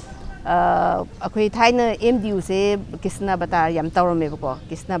ꯑꯩꯈꯣꯏ ꯊꯥꯏꯅ MDUꯁꯦ ꯀ꯭ꯔꯤꯁꯅ ꯑꯕꯇꯥꯔ ꯌꯥꯝ ꯇꯧꯔꯝꯃꯦꯕꯀꯣ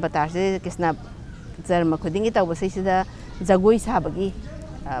ꯀ꯭ꯔꯤꯁꯅ ꯑꯕꯇꯥꯔꯁꯦ ꯀ꯭ꯔꯤꯁꯅ ꯖꯔꯃ ꯈꯨꯗꯤꯡꯒꯤ ꯇꯧꯕꯁꯤꯗ ꯖꯒꯣꯏ ꯁꯥꯕꯒꯤ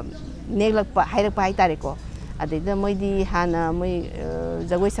ꯅꯦꯛꯂꯛꯄ ꯍꯥꯏꯔꯛꯄ ꯍꯥꯏꯇꯥꯔꯦꯀꯣ ꯑꯗꯩꯗ ꯃꯣꯏꯗꯤ ꯍꯥꯟꯅ ꯃꯣꯏ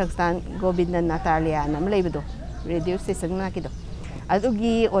ꯖꯒꯣꯏ ꯁꯪꯁꯊꯥꯟ ꯒꯣꯕꯤꯟꯗ ꯅꯥꯇꯥꯂꯤꯌꯥꯅ ꯑꯃ ꯂꯩꯕꯗꯣ ꯔꯦꯗꯤꯑꯣ ꯁ꯭ꯇꯦꯁꯟ ꯃꯅꯥꯛꯀꯤꯗꯣ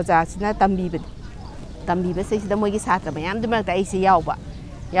ꯑꯗꯨꯒꯤ ꯑꯣꯖꯥꯁꯤꯅ ꯇꯝꯕꯤꯕꯅꯤ ꯇꯝꯕꯤꯕꯁꯤꯗ ꯃꯣꯏꯒꯤ ꯁꯥꯇ꯭ꯔ ꯃꯌꯥꯝꯗꯨ ꯃꯔꯛꯇ ꯑꯩꯁꯦ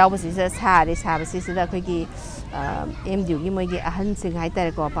ꯌꯥꯎꯕꯁꯤꯗ ꯁꯥꯕꯁꯤꯗ ꯑꯩꯈꯣꯏꯒꯤ MDUꯒꯤ ꯃꯣꯏꯒꯤ ꯑꯍꯟꯁꯤꯡ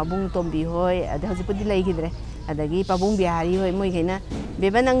ꯍꯥꯏꯇꯥꯔꯦꯀꯣ ꯄꯥꯕꯨꯡ ꯇꯣꯝꯕꯤ ꯍꯣꯏ ꯑꯗꯩ ꯍꯧꯖꯤꯛꯄꯨꯗꯤ ꯂꯩꯈꯤꯗ꯭ꯔꯦ ꯑꯗꯒꯤ ꯄꯥꯕꯨꯡ ꯕꯤꯍꯥꯔꯤ ꯍꯣꯏ ꯃꯣꯏꯈꯩꯅ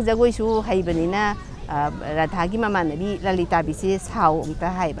ꯕꯦꯕꯥ ꯅꯪ ꯖꯒꯣꯏꯁꯨ ꯍꯩꯕꯅꯤꯅ ꯔꯥꯙꯥꯒꯤ ꯃꯃꯥꯟꯅꯕꯤ ꯂꯂꯤꯇꯥꯕꯤꯁꯦ ꯁꯥꯎ ꯑꯝꯇ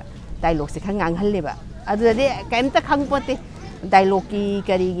ꯍꯥꯏꯕ ꯗꯥꯏꯂꯣꯛꯁꯦ ꯈꯔ ꯉꯥꯡꯍꯜꯂꯦꯕ ꯑꯗꯨꯗꯗꯤ ꯀꯩꯝꯇ ꯈꯪꯄꯣꯠꯇꯦ ꯗꯥꯏꯂꯣꯛꯀꯤ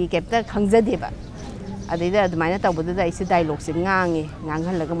ꯀꯔꯤꯒꯤ ꯀꯩꯝꯇ ꯈꯪꯖꯗꯦꯕ ꯑꯗꯩꯗ ꯑꯗꯨꯃꯥꯏꯅ ꯇꯧꯕꯗꯨꯗ ꯑꯩꯁꯦ ꯗꯥꯏꯂꯣꯛꯁꯦ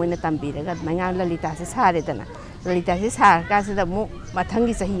ꯉꯥꯡꯍꯜꯂꯒ ꯃꯣꯏꯅ ꯇꯝꯕꯤꯔꯒ ꯑꯗꯨꯃꯥꯏꯅ ꯂꯂꯤꯇꯥꯁꯦ ꯁꯥꯔꯦꯗꯅ ꯂꯂꯤꯇꯥꯁꯦ ꯁꯥꯔꯀꯥꯟꯁꯤꯗ ꯑꯃꯨꯛ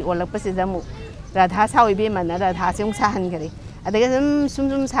ꯃꯊꯪꯒꯤ ꯆꯍꯤ ꯑꯣꯜꯂꯛꯄꯁꯤꯗ ꯑꯃꯨꯛ ꯔꯥꯙꯥ ꯁꯥꯎ ꯏꯕꯦꯝꯃꯅ ꯔꯥꯙꯥꯁꯦ ꯑꯃꯨꯛ ꯁꯥꯍꯟꯈꯔꯦ ꯑꯗꯒꯤ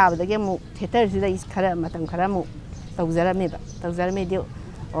ꯁꯨꯝ ꯁꯥꯕꯗꯒꯤ ꯑꯃꯨꯛ ꯊꯤꯌꯦꯇꯔꯁꯤꯗ ꯈꯔ ꯃꯇꯝ ꯈꯔ ꯑꯃꯨꯛ ꯇꯧꯖꯔꯝꯃꯦꯗꯤ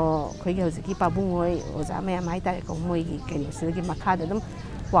ꯑꯩꯈꯣꯏꯒꯤ ꯍꯧꯖꯤꯛꯀꯤ ꯄꯥꯕꯨꯡ ꯍꯣꯏ ꯑꯣꯖꯥ ꯃꯌꯥꯝ ꯍꯥꯏꯇꯥꯔꯦꯀꯣ ꯃꯣꯏꯒꯤ ꯀꯩꯅꯣꯁꯤꯗꯒꯤ ꯃꯈꯥꯗ ꯑꯗꯨꯝ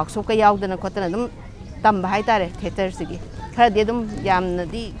ꯋꯥꯔꯛꯁꯣꯞꯀ ꯌꯥꯎꯗꯅ ꯈꯣꯠꯇꯅ ꯑꯗꯨꯝ tầm hai ta re theater sigi khara de dum yam na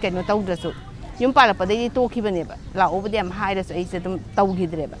di kaino tawdrasu yum pala pa de to khibane ba la obde am haira su ai se dum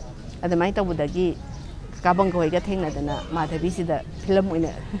tawgidre ba adamai tawdagi kabang ko ga thengna dana Madhabee sida film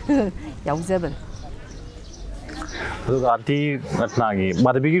oina yaujban ꯑꯗꯨꯒ aunty ꯔꯠꯅꯥꯒꯤ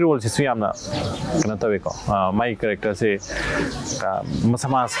ꯃꯥꯙꯕꯤꯒꯤ ꯔꯣꯜꯁꯤꯁꯨ ꯌꯥꯝꯅ ꯀꯩꯅꯣ ꯇꯧꯋꯦꯀꯣ ꯃꯥꯒꯤ ꯀꯦꯔꯦꯛꯇꯔꯁꯦ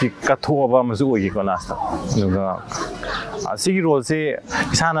ꯁꯃꯥꯖꯀꯤ ꯀꯠꯊꯣꯛꯑꯕ ꯑꯃꯁꯨ ꯑꯣꯏꯈꯤꯀꯣ last ꯑꯗꯨꯒ ꯑꯁꯤꯒꯤ ꯔꯣꯜꯁꯦ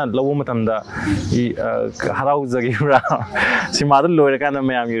ꯏꯁꯥꯅ ꯂꯧꯕ ꯃꯇꯝꯗ ꯍꯔꯥꯎꯖꯈꯤꯕ꯭ꯔꯥ ꯁꯤꯃꯥꯗ ꯂꯣꯏꯔꯀꯥꯟꯗ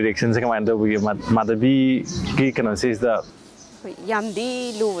ꯃꯌꯥꯝꯒꯤ ꯔꯤꯑꯦꯛꯁꯟꯁꯦ ꯀꯃꯥꯏꯅ ꯇꯧꯕꯒꯤ ꯃꯥꯙꯕꯤꯒꯤ ꯀꯩꯅꯣꯁꯤꯗ ꯌꯥꯝꯗꯤ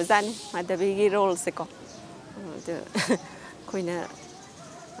ꯂꯨꯕꯖꯥꯠꯅꯤ ꯃꯥꯙꯕꯤꯒꯤ ꯔꯣꯜꯁꯦꯀꯣ ꯑꯩꯈꯣꯏꯅ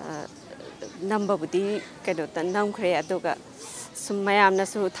ꯅꯝꯕꯕꯨꯗꯤ ꯀꯩꯅꯣꯇ ꯅꯝꯈ꯭ꯔꯦ ꯑꯗꯨꯒ ꯁꯨꯝ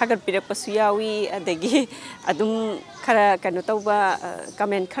ꯃꯌꯥꯝꯅꯁꯨ ꯊꯥꯒꯠꯄꯤꯔꯛꯄꯁꯨ ꯌꯥꯎꯏ ꯑꯗꯒꯤ ꯑꯗꯨꯝ ꯈꯔ ꯀꯩꯅꯣ ꯇꯧꯕ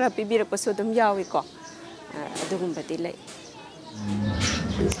ꯀꯃꯦꯟ ꯈꯔ ꯄꯤꯕꯤꯔꯛꯄꯁꯨ ꯑꯗꯨꯝ ꯌꯥꯎꯏꯀꯣ ꯑꯗꯨꯒꯨꯝꯕꯗꯤ ꯂꯩ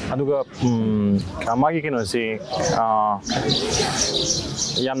ꯑꯗꯨꯒ ꯃꯥꯒꯤ ꯀꯩꯅꯣꯁꯤ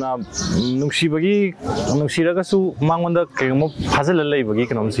ꯌꯥꯝꯅ ꯅꯨꯡꯁꯤꯔꯒꯁꯨ ꯃꯉꯣꯟꯗ ꯀꯩꯒꯨꯝꯕ ꯐꯥꯖꯤꯜꯂ ꯂꯩꯕꯒꯤ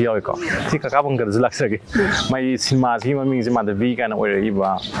ꯀꯩꯅꯣꯝꯁꯨ ꯌꯥꯎꯏꯀꯣ ꯁꯤ ꯀꯀꯥ ꯕꯪꯒꯔꯗꯁꯨ ꯂꯥꯛꯆꯒꯦ ꯃꯥꯒꯤ ꯁꯤꯅꯦꯃꯥꯁꯤꯒꯤ ꯃꯃꯤꯡꯁꯦ ꯃꯥꯙꯕꯤ ꯀꯥꯏꯅ ꯑꯣꯏꯔꯛꯏꯕ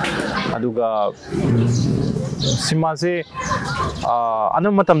ꯑꯗꯨꯒ ꯁꯤꯅꯦꯃꯥꯁꯦ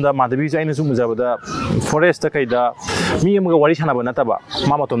ꯑꯅꯝꯕ ꯃꯇꯝꯗ ꯃꯥꯙꯕꯤꯁꯦ ꯑꯩꯅ ꯁꯨꯝ ꯎꯖꯕꯗ ꯐꯣꯔꯦꯁꯇ ꯀꯩꯗ ꯃꯤ ꯑꯃꯒ ꯋꯥꯔꯤ ꯁꯥꯟꯅꯕ ꯅꯠꯇꯕ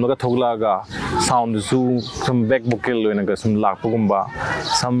ꯃꯥ ꯃꯇꯣꯝꯗꯒ ꯊꯣꯛꯂꯛꯑꯒ ꯁꯥꯎꯟꯗꯨꯁꯨ ꯁꯨꯝ ꯕꯦꯛ ꯚꯣꯀꯦꯜ ꯑꯣꯏꯅꯒ ꯁꯨꯝ ꯂꯥꯛꯄꯒꯨꯝꯕ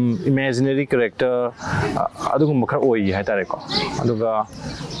ꯁꯝ ꯏꯃꯦꯖꯤꯅꯔꯤ ꯀꯦꯔꯦꯛꯇꯔ ꯑꯗꯨꯒꯨꯝꯕ ꯈꯔ ꯑꯣꯏ ꯍꯥꯏꯇꯥꯔꯦꯀꯣ ꯑꯗꯨꯒ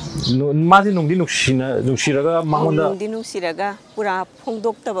마지 농디 농시라가 망원다 농디 농시라가 뿌라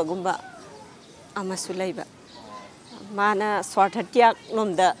퐁독다바군바 아마술라이바 마나 스와타티악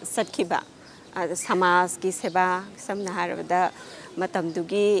놈다 삿키바 사마스기 세바 삼나하르다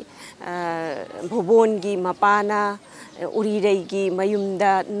마탐두기 보본기 마파나 우리레기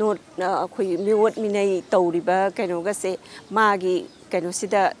마윰다 노 코이 미옷 미네이 떠우리바 케노가세 마기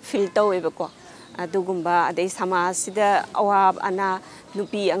케노시다 필 떠웨바고 ꯑꯗꯨꯒꯨꯝꯕ ꯑꯗꯩ ꯁꯃꯥꯖꯁꯤꯗ ꯑꯋꯥꯕ ꯑꯅꯥ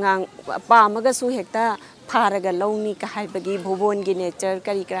ꯅꯨꯄꯤ ꯑꯉꯥꯡ ꯄꯥꯝꯃꯒꯁꯨ ꯍꯦꯛꯇ ꯐꯥꯔꯒ ꯂꯧꯅꯤ ꯀ ꯍꯥꯏꯕꯒꯤ ꯚꯨꯕꯣꯟꯒꯤ ꯅꯦꯆꯔ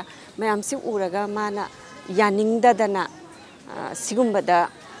ꯀꯔꯤ ꯀꯔꯥ ꯃꯌꯥꯝꯁꯤ ꯎꯔꯒ ꯃꯥꯅ ꯌꯥꯅꯤꯡꯗꯗꯅ ꯁꯤꯒꯨꯝꯕꯗ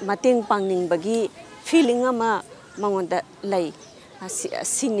ꯃꯇꯦꯡ ꯄꯥꯡꯅꯤꯡꯕꯒꯤ ꯐꯤꯂꯤꯡ ꯑꯃ ꯃꯉꯣꯟꯗ ꯂꯩ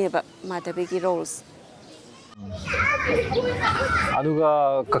ꯁꯤꯅꯦꯕ ꯃꯥꯙꯕꯤꯒꯤ ꯔꯣꯜꯁ ꯑꯗꯨꯒ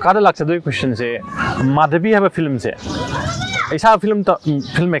ꯀꯀꯥꯗ ꯂꯥꯛꯆꯗꯣꯏ ꯀ꯭ꯋꯦꯁꯟꯁꯦ ꯃꯥꯙꯕꯤ ꯍꯥꯏꯕ ꯐꯤꯂꯝꯁꯦ ऐसा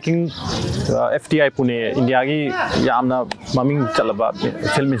film making FTI Pune India की यामना ममिंग चलबा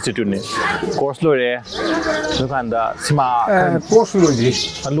फिल्म इंस्टीट्यूट ने कोर्स लोरे दुकानदा सिमा course लोइदि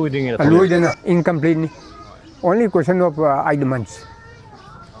लोइदिंग incomplete ni only question of 8 months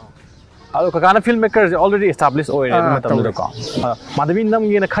अदो ककाना फिल्म मेकर ऑलरेडी एस्टैब्लिश ओइरे मतम दको माधवी नम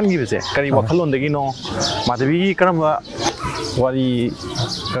गेना खनगिबसे करी वखलोन दगी नो माधवी करम वारी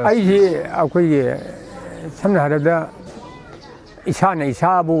आई जे अखोई samna harada isa na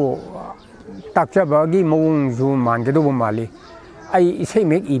isa bu takcha bagi mawung zu man ke do bu mali ai isai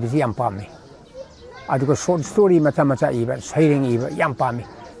mek I bisi yam pame aduga short story macha macha iba sairing iba yam pame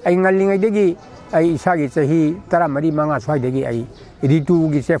ai ngalingai degi ai isa gi chahi tara mari manga swai degi ai ritu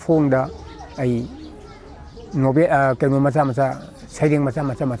gi se phong da ai nobe keno macha macha sairing macha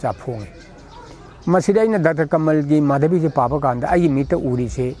macha macha phong masida ina Dr. Kamal gi Madhabee je papa kanda ai mita uri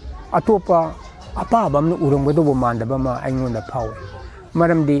se atopa apa bam nu urang bo do bo manda ba ma ai ngon da phawe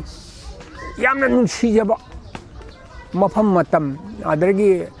maram di yamna nungsi jaba mafam matam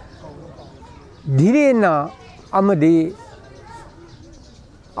adargi dhire na amadi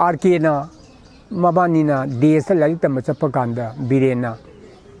RK na mabani na desa lalita machapa kanda birena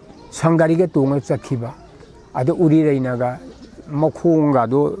sangari ga tunga chakhiba adu uri reina ga makhunga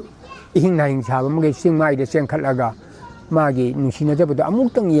do ihing na hing chaba mage singmai de seng khalaga magi nungsina jabado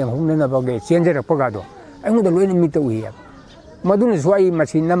amuktang yeng hongna na bage chenjera pagado aingoda loina mita uya maduna swai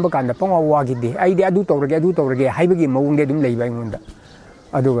machine number kanda pangwa wagi de ai de adu tawrage haibagi mawungde dum leiba aingonda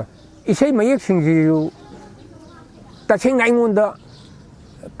aduga isai mayek singjiu tacheng aingonda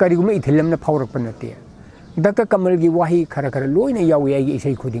kariguma ithilamna phawrak panate Dr. Kamal gi wahi khara loina yawi ai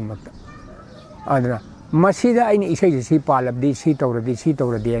isai khuding makta adna masida aini isai si palabdi si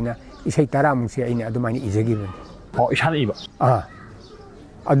tawradi na isai taramung si aini adumani izagi ban ishan iba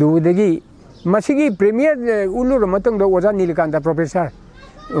adu dagi masigi premier ulur matang do oja nilikanta professor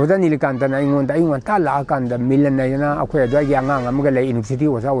oja nilikanta na ingon ta la kanda milan na yana akhoi adwa gi anga amaga le university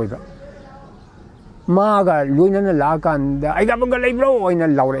oja oiba maga loina na la kanda ai ga maga le bro oina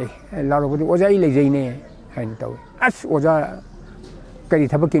laure budi oja I le jaine hain taw as oja kari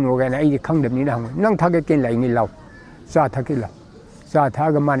thabakin oga na ai khangdam ni na nang thage ken lai ni law sa thakila sa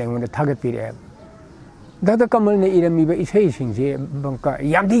thaga mane ngon thage pire Dr. Kamal ne irami ba isai singje bangka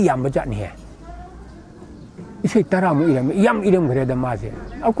yamdi yamba jatni he isai taramu iram gare da maje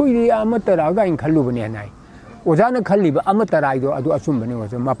akoi ri amatara ga in khallu bani nai ojana khalli ba amatara ido adu asum bani wa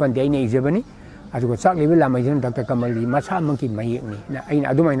mapan dei ne ije bani adu ko sak level lamai jan Dr. Kamal ri masa manki mai ni na aina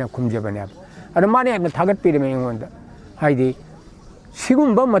adumai na khumje bani adu mane na thagat pire me ngonda haidi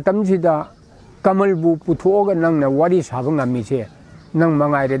sigumba matam jida Kamal bu puthoga nang na wari sabang ngami che nang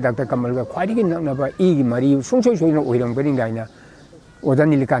mangai re Dr. Kamal ga khwadi gi nang na ba I gi mari sungsoi soi na oirang bani gaina oja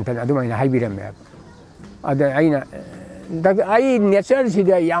nilikanta adumai na haibiram me ada aina ai nature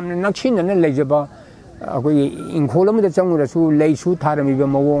sida yamna naksin na lejaba akoi ingkholam da changura su leisu tharami ba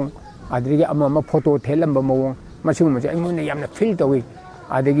mawong adrigi ama photo thelam ba mawong masing ma ai mon yamna feel tawi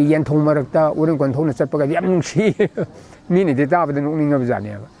adagi yenthong marakta uren kon thona chappa ga yam nungsi mini de ta ba de nungning ba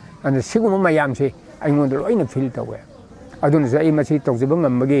jane ba and siguma mayam se ai mon do aina feel tawi adun sa ai masi tawjaba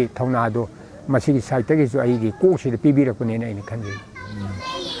ngambagi thona do masi gi site gi su ai gi ko si de pibirak ne na ai khanji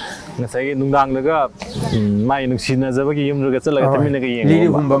ngasai nungdang daga mai nungsina zabagi yumruga chalaga tamina ga yeng liri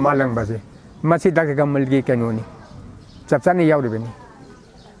humba malang base masi Dr. Kamal gi kanoni chapchani yawribeni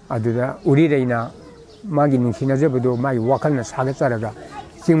aduda uri reina magi nungsina jabado mai wakal na saga charaga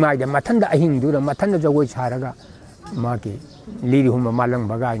singmai da mathanda ahing dura mathanda jagoi charaga magi liri humba malang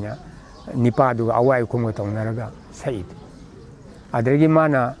bagaina nipa du awai khongo tongnaraga said adragi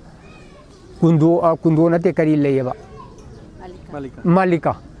mana kundo na te kari leyaba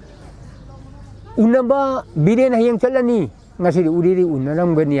malika unaba biren hayang chalani ngasi uriri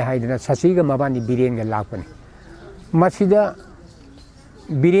unaram gani haidana sasiga mabani biren ga lakpani masida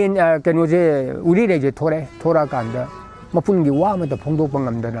biren kanoje urire je thora kanda mapun gi wa ma da phongdo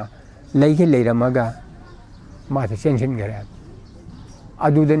pangamdana leige leiramaga ma se sensin gara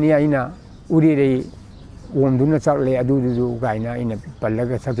adudani aina urire womduna chakle adudu gaina ina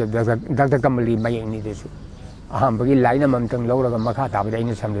pallaga sakja Dr. Kamali mayeng ni desu aham bagi laina mamtang lauraga makha tabada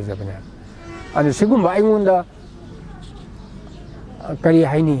ina samde jabana anu sigumba aingonda kari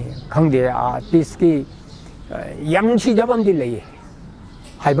haini khangde artist ki yamsi jabam di lei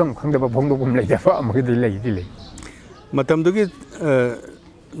haibam khangdaba phongdogum lei dafa amagi lei di lei matam dugi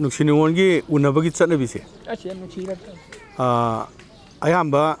nuksiningon gi unabagi chanabi se asia nuchira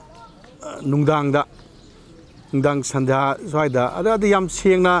ayamba nungdang sandha swaida ada yam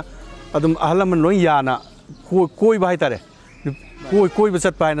sengna adum ahlam loi yana koi bai tare koi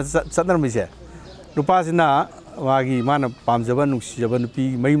bachat pai na chatnar mi se rupa sina wagi mana pamjaba nuksijaba nupi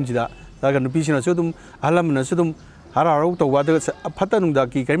mayum jida daga nupi sina sudum ahlam na sudum hararo to wa da phata nungda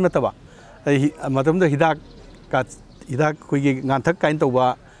ki kaim nataba matam da hidak koi gi nganthak kain to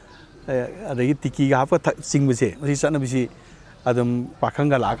wa adagi tiki ga fa singbu se masi chatna bi si adum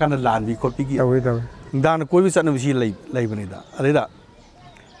pakhanga la kana lan bi khopi gi dan koi bi chatna bi si lai bani da adida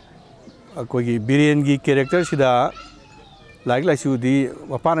koi gi biren gi character sida like su di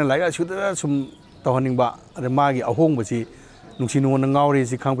mapana like su da sum तौहनिंगबा अरे मागी अहोंगबसी नुंसी नुंगन ngauri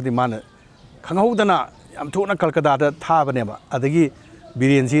si khangpati mana khanghaudana yam thona kalkata da thabaneba adagi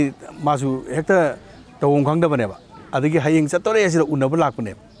biren si masu hekta tawong khangdabaneba adagi hayeng chatore si unaba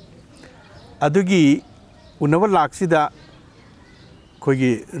lakpane adagi unaba laksida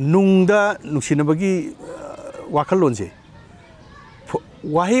khoigi nungda nungsinabagi wakhalonse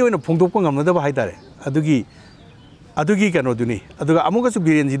wahi oina phongdokpa ngamnadaba haitare adugi kano duni aduga amuga su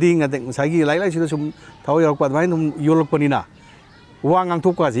biren jidi ngate sagi lai sida sum thaw yorok padmai num yolok panina wa ngang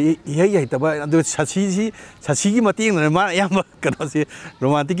thok ka ji hei taba adu sachi gi mating na ma yam kano si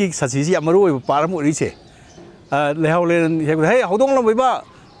romantic gi sachi ji amaru oi param ri che lehaw len hei hodong lo ba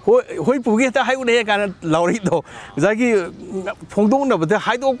hoi pu gi ta hai u ne kan lauri do sagi phongdong na ba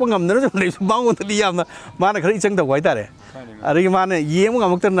hai dok pa ngam na le bang on ti yam ma na khari chang da wai ta re अरे माने ये मुंगा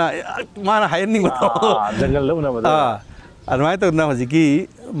मुक्तना माना हायरनी मतो जंगल लो ना बता अदवाई तो ना हजिकी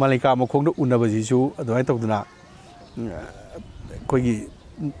मालिका मखोंग दो उन्ना बजिसु अदवाई तो ना कोई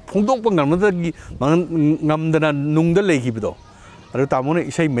फोंदोक पंगम नदगी ngamdana nungda legibido अरे तामोने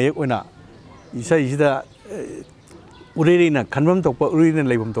इसाई मेक ओना इसाई इसिदा उरेरिना खनबम तोकपा उरेरिना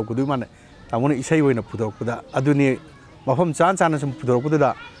लेबम तोकु दु माने तामोने इसाई ओइना पुदोकपदा अदुनी मफम चान चान सम पुदोकपदा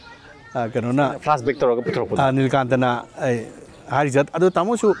कनोना फ्लैशबैक तोरगा पुथरोकपदा नीलकांतना हारिजत अदो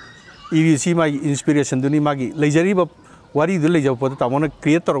तामोसु इरिसी मागी इंस्पिरेशन दुनी मागी लेजरीबा वारी दु लेजब पद तामोना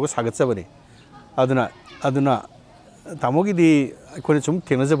क्रिएट तोरगा सागतसबने अदुना तामोगी दी कोने सुम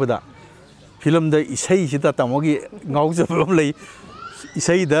थेनजबदा फिल्म द इसाई सिता तामोगी गाउजबम ले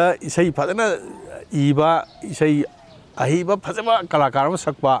इसाई फजना इबा इसाई अहिबा फजबा कलाकार म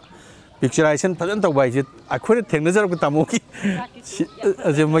सकबा पिक्चराइजेशन फजन तौबा इसे अखोने थेनजरब तामोगी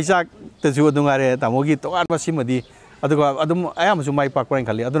अजे मैसाक तजु दुंगारे तामोगी तोआन सिमदी अदुगा अदुम आयामसु माइ पाकपरेन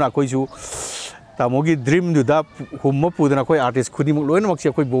खाली अदुना कोइसु तामोगी ड्रीम दुदा हुम पुदना कोइ आर्टिस्ट खुदी मुक लोइन मक्से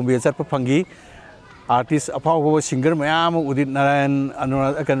कोइ Bombay चरप fungi artist अफाव singer मयाम Udit Narayan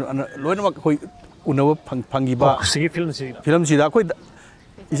अनुराग लोइन मक कोइ उनव फंगीबा सिगी फिल्म सिदा कोइ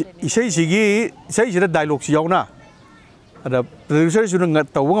इसे सिदा डायलॉग सि यावना अदा प्रोड्यूसर सुन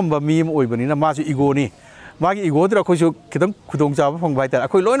तवंगम मी ओइबनिना मासु इगोनी मागी इगो दरा कोइसु खितम खुदोंग चाबा फंगबाय ता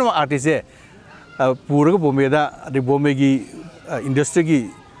कोइ लोइन मक आर्टिस्ट से पूरा बोम्बेदा बोम्बे की इंडस्ट्री की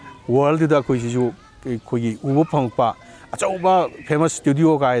वर्ल्ड दा कोई उब फंगपा अचौबा फेमस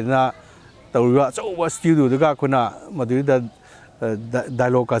स्टूडियो का तौबा अचौबा स्टूडियो दगा कोना मदुदा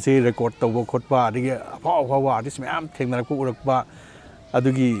डायलॉग का से रिकॉर्ड तौब खोटपा अदगी अफाव आर्टिस्ट मैम थेंगना को उरकपा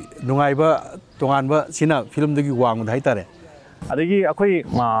अदगी नुंगाइबा तोंगानबा सिना फिल्म दगी वांग हाइ तारे अदगी अखोई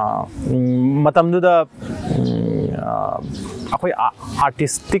मतमदुदा अखोई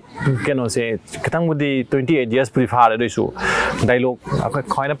आर्टिस्टिक केनो से खतंग बुदी 28 years पुरी फार दइसु डायलॉग अखोई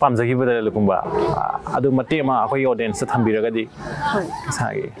खयना पामजगी बदल लकुंबा अदु मते मा अखोई ऑडियंस थंबिरगदी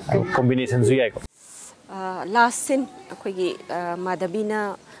सागे कॉम्बिनेशन सु याइको लास्ट सीन अखोई माधबीना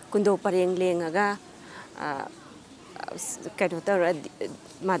कुंदो परेंग लेंगा कनो तर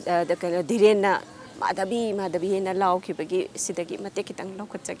धीरेना माधबी ना लाउखिबगी सिदगी मते खितंग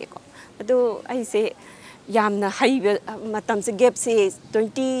लौखचगेको अदु आइसे यामना हाइबे मतम से गैप से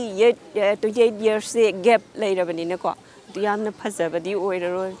 28 years से गैप लेरबनिना को यामना फजबदी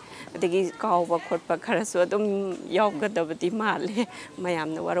ओइररोय अदगी कावबा खोटपा खरसो अदुम यावगदबदी माले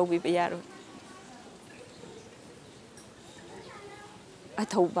मयामना वरोबी यारो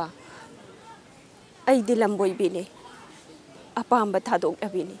अथौबा ऐदि लंबोय बिने अपाम थादोक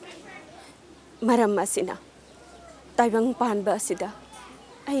अबिनी मरम असिना ताइबंग पानबा असिदा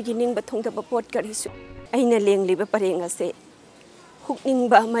ऐगी निंग बथोंगदबा पोट करिसु ऐना लेंगलिबा परेंग असे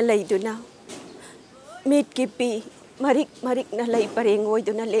हुकनिंगबा अमा लैदुना मीट की पी मरिक न लई परेंग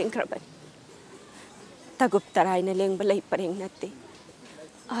ओइदुना लेंगखरबन तगुप तराइना लेंगबा लई परेंग नते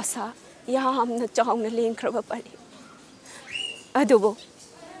आशा यामना चावना लेंगखरबा परे अदुबो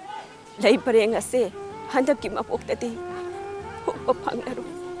लई परेंग असे हंदकी मपोक्तदी हुकबा फंगनरो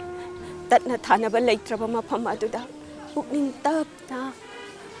ततना थानबा लैत्रबा मफम अदुदा हुकनिंग तपना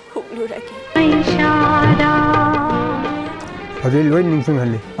हुकलुरगे अदे लोइन निंगसुंग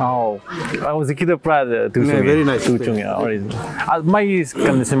हल्ले Oh, I was a kid of pride to very nice to chung my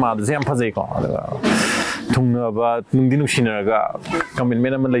kan se ma de am phazai ko thung ba nungdinu shinaraga kamin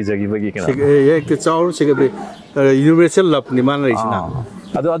mena man lai jagi bagi kana ye ke chaur se ke universal love ni man rai sina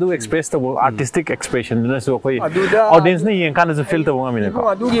adu express the artistic expression na so koi audience ne yen kan feel to ngami ne ko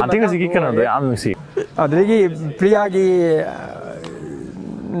I think is ki kana do am si adegi priya gi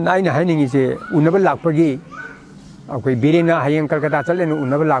nai na haning ise unaba lakpagi अकोई बिरेना हयें Calcutta चलेन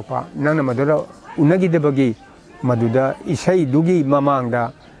उनब Lakhpa नंग Madura उनगिदबगी मदुदा इसई दुगी ममांगदा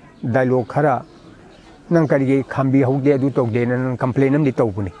dialogue खरा नंग करिगे खंबी हौदे अदु तौदे नंग complain अमदि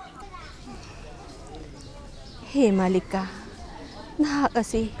तौबुनी He Malika, nahak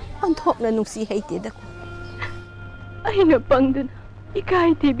asi anthok na nungsi haitid ako. Ay napangdun,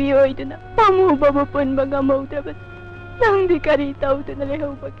 ikay tibi oy dun na pamubabapun magamaw dapat. Nang di karitaw dun na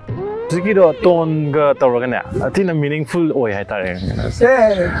lehubag. Sige do ton ga tawragan ya. Ati na meaningful oy hai tare.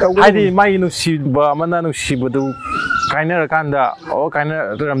 Haidi mai nu si ba mana nu si budu kaina kanda o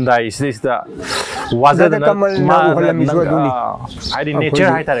kaina ramdai sida waza na ma haidi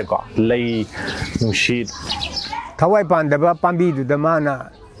nature hai tare ko lei nu si thawai pandaba pambi du da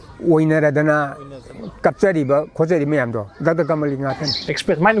mana oinara dana capture ba khojari me amdo dada kamali ngatan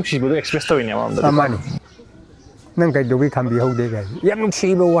express mai nu si budu express to ni amam da amani nang kai dogi khambi haude ga yam nu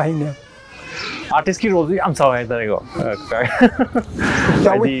si ba wai ne artist ki role am saw hai tare ko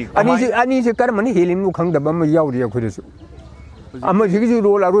ani se kar mani helim nu khang da ba ma yaw ri khoi su amma sigi ju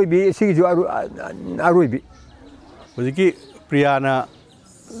role aroi bi sigi ju aroi bi hojiki priyana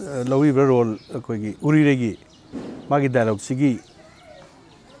lowi bra role koi gi uri regi magi dialogue sigi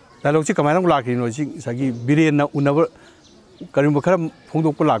dialogue chi kamai nang lakri no chi sagi biren na unaba karim khara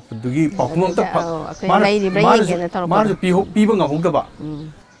phongdok pa lak dugi pakhum ta ma pi ba ngam da ba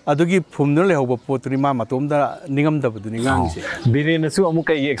adugi phumna le hoba potri ma matom da ningam da bu ni ngang se biren su amu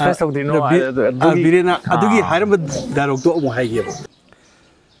kai express tau dino biren adugi hairam dialogue to amu hai ge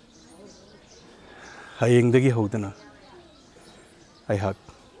hayeng dagi hodana ai hak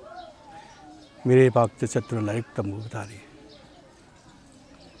mere bak te chatuna laik tamu tari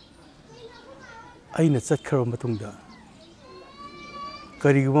aina chatkharo matungda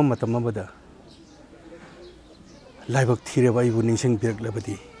kariguma matam amada laibak thire bai bu ningsing birk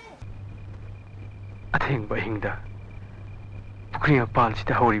labadi atheng ba hingda pukriya pal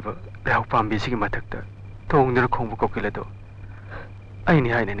sita horiba lau pambi sigi mathakta thongna khongbu kokilado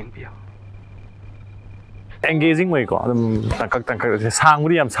aini haina ningbiya engaging way ko adum tangkak sang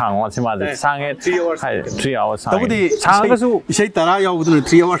buri yam sang wa sima de sang e 3 hours sang tabudi sang ga su isai tara yaw bu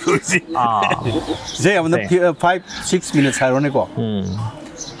 3 hours zi je amna 5-6 minutes hairone ko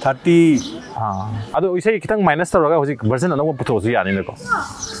 30 ado isai kitang minus taraga hoji version anong putho su yani ne ko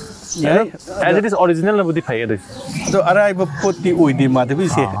as it is original na budi phai ado arai ba poti oidi madhabi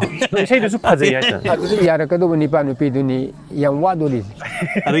se isai du su phajai ha adu yara ka do ni pa nu pi du ni yam wa do li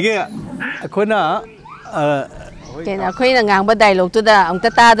arige khona Kena khoi na ngang ba dialogue tu da ang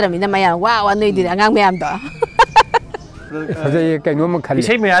tatadra mi na maya wa wa noi di ngang mayam do phajai kai no ma khali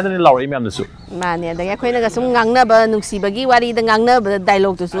isai me adani lauri me am su mane da khoi na ga sum ngang na ba nungsi bagi wari da ngang na ba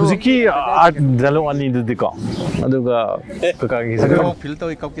dialogue tu su huziki art dialogue ani du di ko aduga ka gi feel to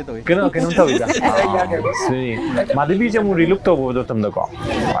ikap ke to kena to ida si madhabi je mu relook to bo do tam da ko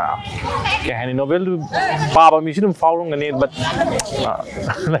ke hani novel du pa ba mi sinum faulong ani but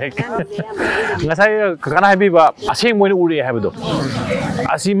like ngasai kana habi ba aseng moi uri ha do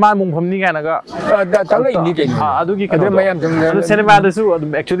asi ma mung pham ni ga na ga tang lai ni ke adugi adre mayam jang cinema da su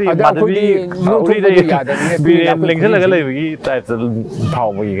actually madhabi uri da bi lengthal ga lai gi type phau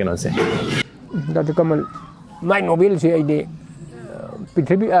mo gi kana se da kamal my novel se ai de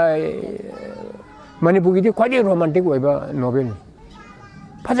prithvi manipur gi khwadi romantic oi ba novel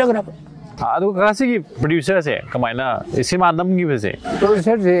phajagra adu kasi gi producer se kamaina sima nam gi se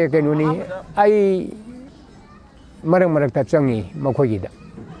producer se ke no ni ai marak ta changi makhoi gi da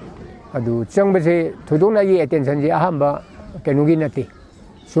adu chang ba se thudong na gi attention ji aham ba ke no gi nati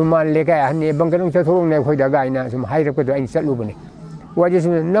suman le ka han ne bang kanong cha thorong ne khoi da ga ina sum hai rak ko ai chat lu bane waje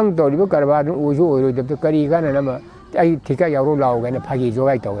sum nang to ri ba karba du o ju o ro de kari ga na ma ai thika yaw ro law ga na phagi jo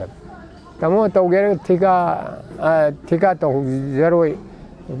gai to ga tamo to ge thika to zero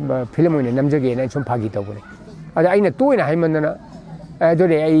film ne namjage na sum phagi to bane ada aina toina hai man na do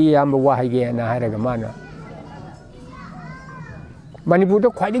re ai yam wa hai ge na hai ra ga ma na manipur to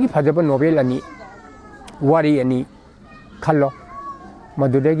khwai gi phajaba novel ani wari ani khallo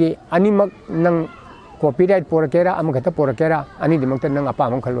madudagi ani mak nang copyright porakera am khata porakera ani dimakta nang apa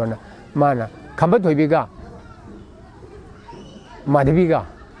am khalwana mana khamba thoibiga madhabiga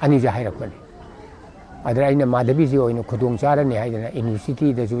ani ja hai rakbani adra aina madhabi ji oina khudong chara ne haidana university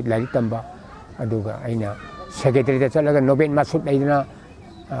da ju lari tamba aduga aina secretary da chalaga novel masud aidana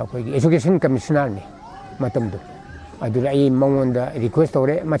koi education commissioner ni matamdu adura ai mangonda request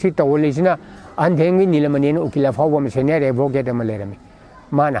tore machi tawlisina andhengi nilamani no ukila fawa me senior advocate am lerami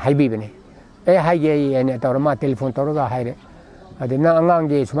mana haibi bane e haige ene tawra telephone tawra haire adena angang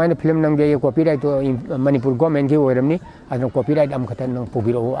ge sumaina film nang ge copyright to manipur government ge oiramni adna copyright am khatan nang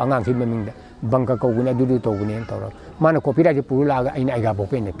pubiro angang si memingda bangka ko guna dudu to gune tawra mana copyright ji puru laga aina aiga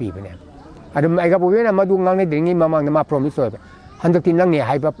bope ne pi bane adum aiga bope na madu ngang ne dringi mamang na ma promise oiba handok tin nang ne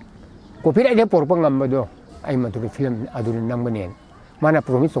haiba copyright de porpa ngam do ai matu film adu nang bane mana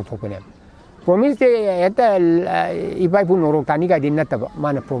promise of thokane promise te eta ipai pu norok tani ga din nataba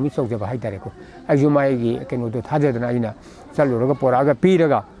mana promise sok jaba haitare ko ajuma gi kenu do thaja dana ina chalu ro ga pora ga pi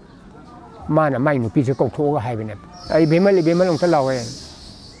ga mana mai nu pi se kok tho ga haibene ai bemal ong talawe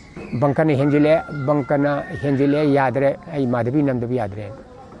bangkana henjile yadre ai madhabi namdabi yadre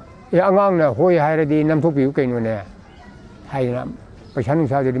e angang na hoi hairadi namthok pi kenu ne haina paisa nung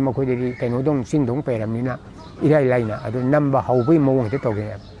sa jadi makhoi di kenu dong sing dong peramina irai laina adu namba haubai mawong te tawge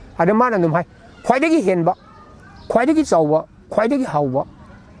ada mana num hai khwaidagi henba khwaidagi chawba khwaidagi hauba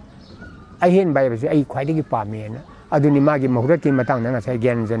ai hen bai base ai khwaidagi pamena adu ni magi mahurat ki matang na ngasai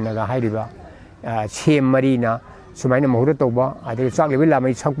gyan jan na ga hairiba sem marina sumaina mahurat tawba adu chak lebi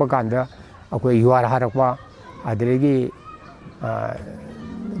lamai chakpa kanda akoi yuar harakwa adregi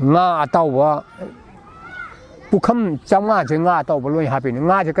nga atawba pukham changa je nga atawba loi hapin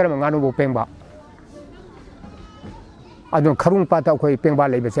nga je karam nga no bo pengba adon kharung pa ta khoi pengba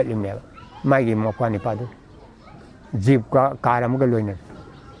leiba chetlim ne mai gi mokwa ni pa du jeep ka karam ga loine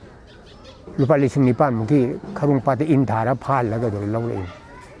lupa lising ni pan muki kharung pa te in thara phal la ga do lo le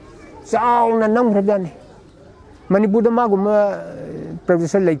chaw na nam radan manipur da ma gum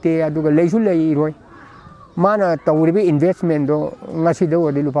producer leite adu ga leisu lei roi mana tawri bi investment do ngasi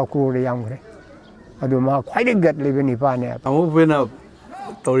do di lupa crore yam gre adu ma khwai de gat le ni pa ne amu bena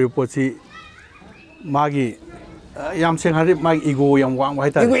tawri pochi magi yam seng hari magi ego yam wang hai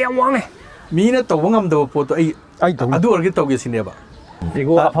ta ego yam wang ne mi na taw ngam do po to ai adu orgi taw ge sineba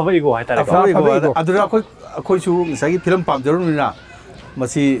ego afaba ego hai tare afaba ego adu ra khoi su ngisagi film pam jaru ni na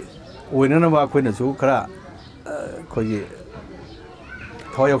masi oina na ba khoi na su khara khoi gi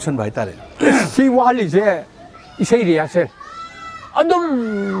thoi option bai tare si wali je isai ria se adum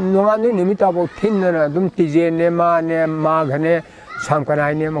nongane nimita bo thinna dum tije ne ma ghane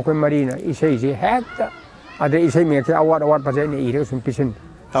samkanai ne makoi marina isai je hekta ada isai me ke awat paje ne ire sum pisin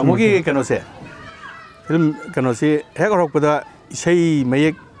tamogi kano se film kano se hek rok pada isai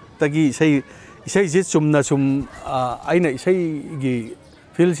mayek tagi isai je sumna sum aina isai gi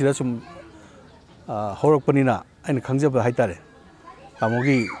feel sida sum horok panina aina khangjaba haitare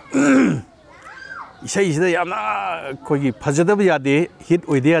tamogi isai sida yamna kogi phajadaba yade hit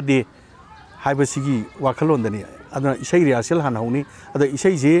oide yade haibasigi wakhalon dani adana isai rehearsal han hauni ada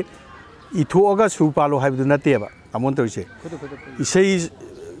isai je ithoga su palo haibu nateba amon toise isai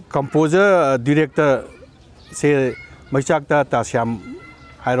composer director se maichakta tasyam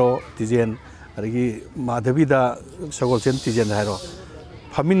hairo tijen adagi madhabi da sagolchen tijen hairo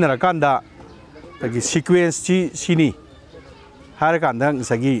phaminara kanda dagi sequence chi sini har kanda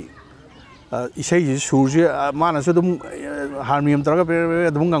sagi isai ji surje mana su dum harmonium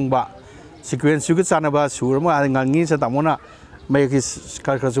taraga dum ngangba sequence su chana ba sur ma ngangi sa tamona mai ki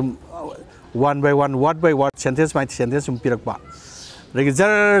karkhasum one by one word by word sentence by sentence sum pirakba regi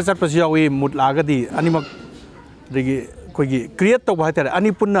jar jar pasi yawi mut laga di animak regi kogi create to ba tare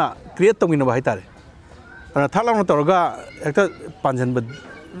ani punna create to ngina ba tare ana thalang no toroga ekta panjan ba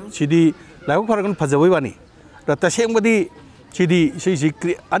sidi lagu pharagan phajawai bani rata seng badi sidi si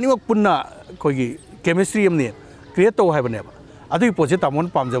animak punna kogi chemistry amne create to hai bane ba adu poje tamon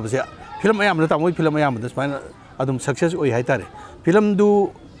pamja ba se film ayam na tamoi film ayam da spine adum success oi hai tare film du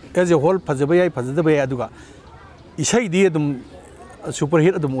as a whole phajaba yai aduga isai di adum super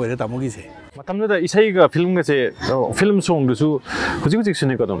hit adum oire tamogi se matamda da isai ga film ga se film song du su huji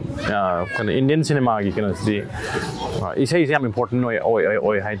sine ko dum kana indian cinema gi kana si isai is important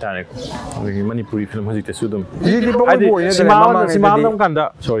oi hai tare ko manipuri film huji te su dum simam dam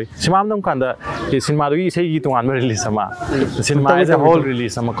kanda sorry simam dam kanda ke cinema du isai gi tungan ma release sama cinema as a whole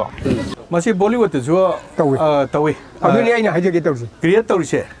release sama ko masi bollywood ju tawi adu ni aina haje ge tawsi create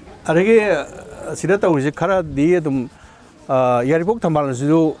tawse arege sida tawse khara di adum yaripok thambal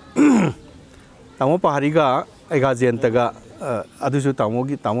su tamo pahariga ega jentaga adusu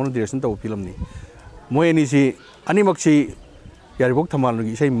tamogi tamon direction taw film ni moi ani si animak si yaripok thambal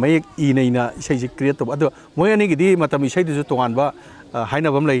gi sei mayek i neina sei si create to adu moi ani gi di matam sei du tongan ba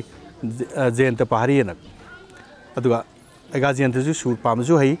haina bam lei jenta pahari na aduga ega jenta su sur pam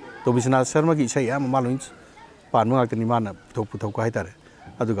su hai to bisna sharma gi sei am malun pan ma ngak ni mana thok ko hai tare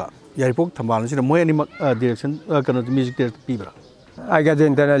aduga yaripok thambal si moi ani direction kana music director pibra ega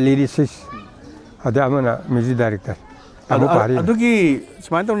jenta lyricist ada amana music director adugi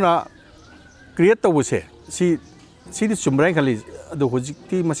smain tona create to buse si di chumrai khali adu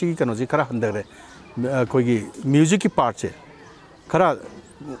hojikti masi kano ji khara handare koigi music ki part che khara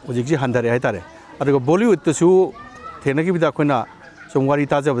hojik ji handare hai tare aduga bollywood to su thena ki bida khoina somwari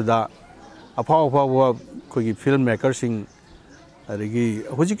ta jabda afa koigi film maker sing adagi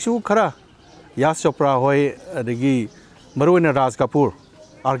hojik su khara yas chopra hoi adagi marwena raj kapoor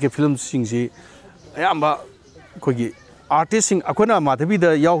RK film अयाबा अखोगी artist अखोना Madhavi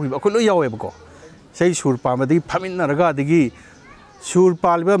अखो लो यावेबको सही सुर पामदी फमिनरगा अदगी सुर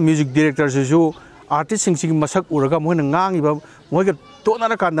पालबा music director से artist मसक उरगा Mohan ngangiba मोइगा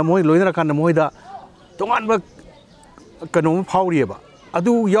तोनारा कांदा मोइ लोइनारा कांदा मोइदा तोंगानबा कनोम फाउरियबा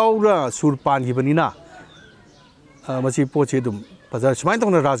अदु याउरा सुर पानगिबनिना मसी पोचे दुम बाजार समाइन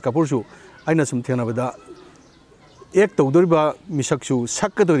तोंना राज कपूर सु आइना सुम थेनाबदा एक तौदोरिबा मिसकसु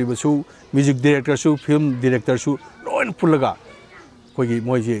सक्कदोरिबसु म्यूजिक डायरेक्टर सु फिल्म डायरेक्टर सु लोइन पुलगा कोई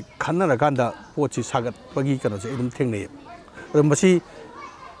मोइजे खन्नरा कांदा पोचे सागत पगी कनोसे एकदम थेंगने अदम मसी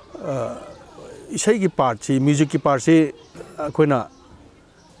इसाई की पार्ट से म्यूजिक की पार्ट से कोईना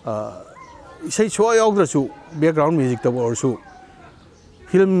इसाई शो याउद्रसु बैकग्राउंड म्यूजिक तब और सु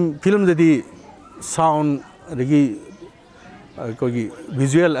फिल्म ददी साउंड अदगी कोई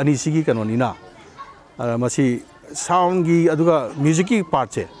विजुअल अनीसी कनोनीना मसी साउंड की अदुगा म्यूजिक की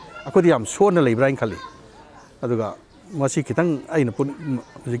पार्ट से अखोदी याम सोना लेब्राइन खाली अदुगा मसी खितंग आइना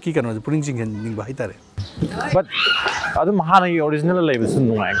म्यूजिक की कनो पुनिंग जिंग Nimba हाइतारे but adum hana gi original label sun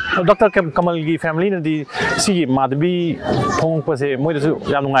nungai Dr. Kamal gi family na di si Madhabee thong pa se moi da su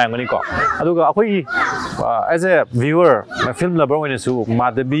yam nungai ngani ko aduga akoi gi as a viewer film lover when su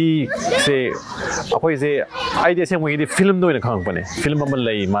Madhabee se akoi se idea se moi di film do na khang pa ne film am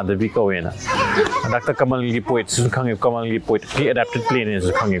lai Madhabee ko wena Dr. Kamal gi poet su khang Kamal gi poet ki adapted play ne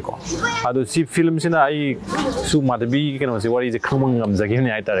su khang ko adu si film sina ai su Madhabee ke no se wari je khang ngam jagi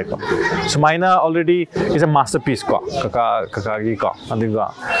ne ai tare ko sumaina already is a masterpiece ko kaka gi ko aduga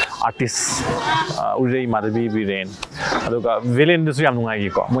artist urei Madhabee biren aduga villain du su yam nungai gi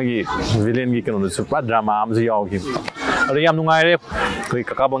ko moi villain gi kanu su pa drama am su yaw gi adu yam nungai re koi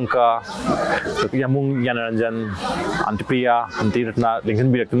kaka bangka yamung yanaranjan antipriya antiratna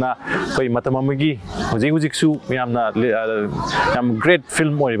linghan birakna koi matamamagi hojik su yamna yam great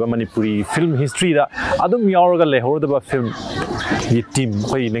film oi ba manipuri film history da adum yauraga lehorda ba film ये team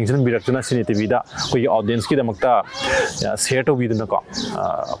कोई लिंक्सन बिरक्तना सिने TV दा कोई audience की दमकता share तो बिदना को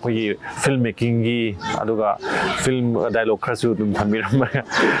कोई film making की अदुगा film dialogue खरसु तुम थमिरम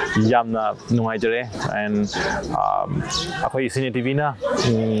यामना नुमाइजरे एंड कोई सिने टीवी ना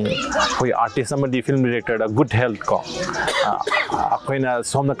कोई आर्टिस्ट अमदी फिल्म डायरेक्टर दा गुड हेल्थ को कोई ना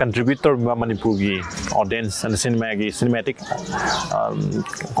सोमना कंट्रीब्यूटर मणिपुर की ऑडियंस एंड सिनेमा की सिनेमैटिक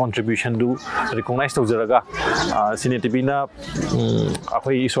कंट्रीब्यूशन दु रिकॉग्नाइज तो जरगा सिने टीवी ना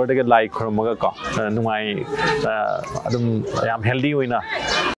अखोई ईश्वर लाइ खुरमगा को नुंगाई अदुम याम हेल्दी होइना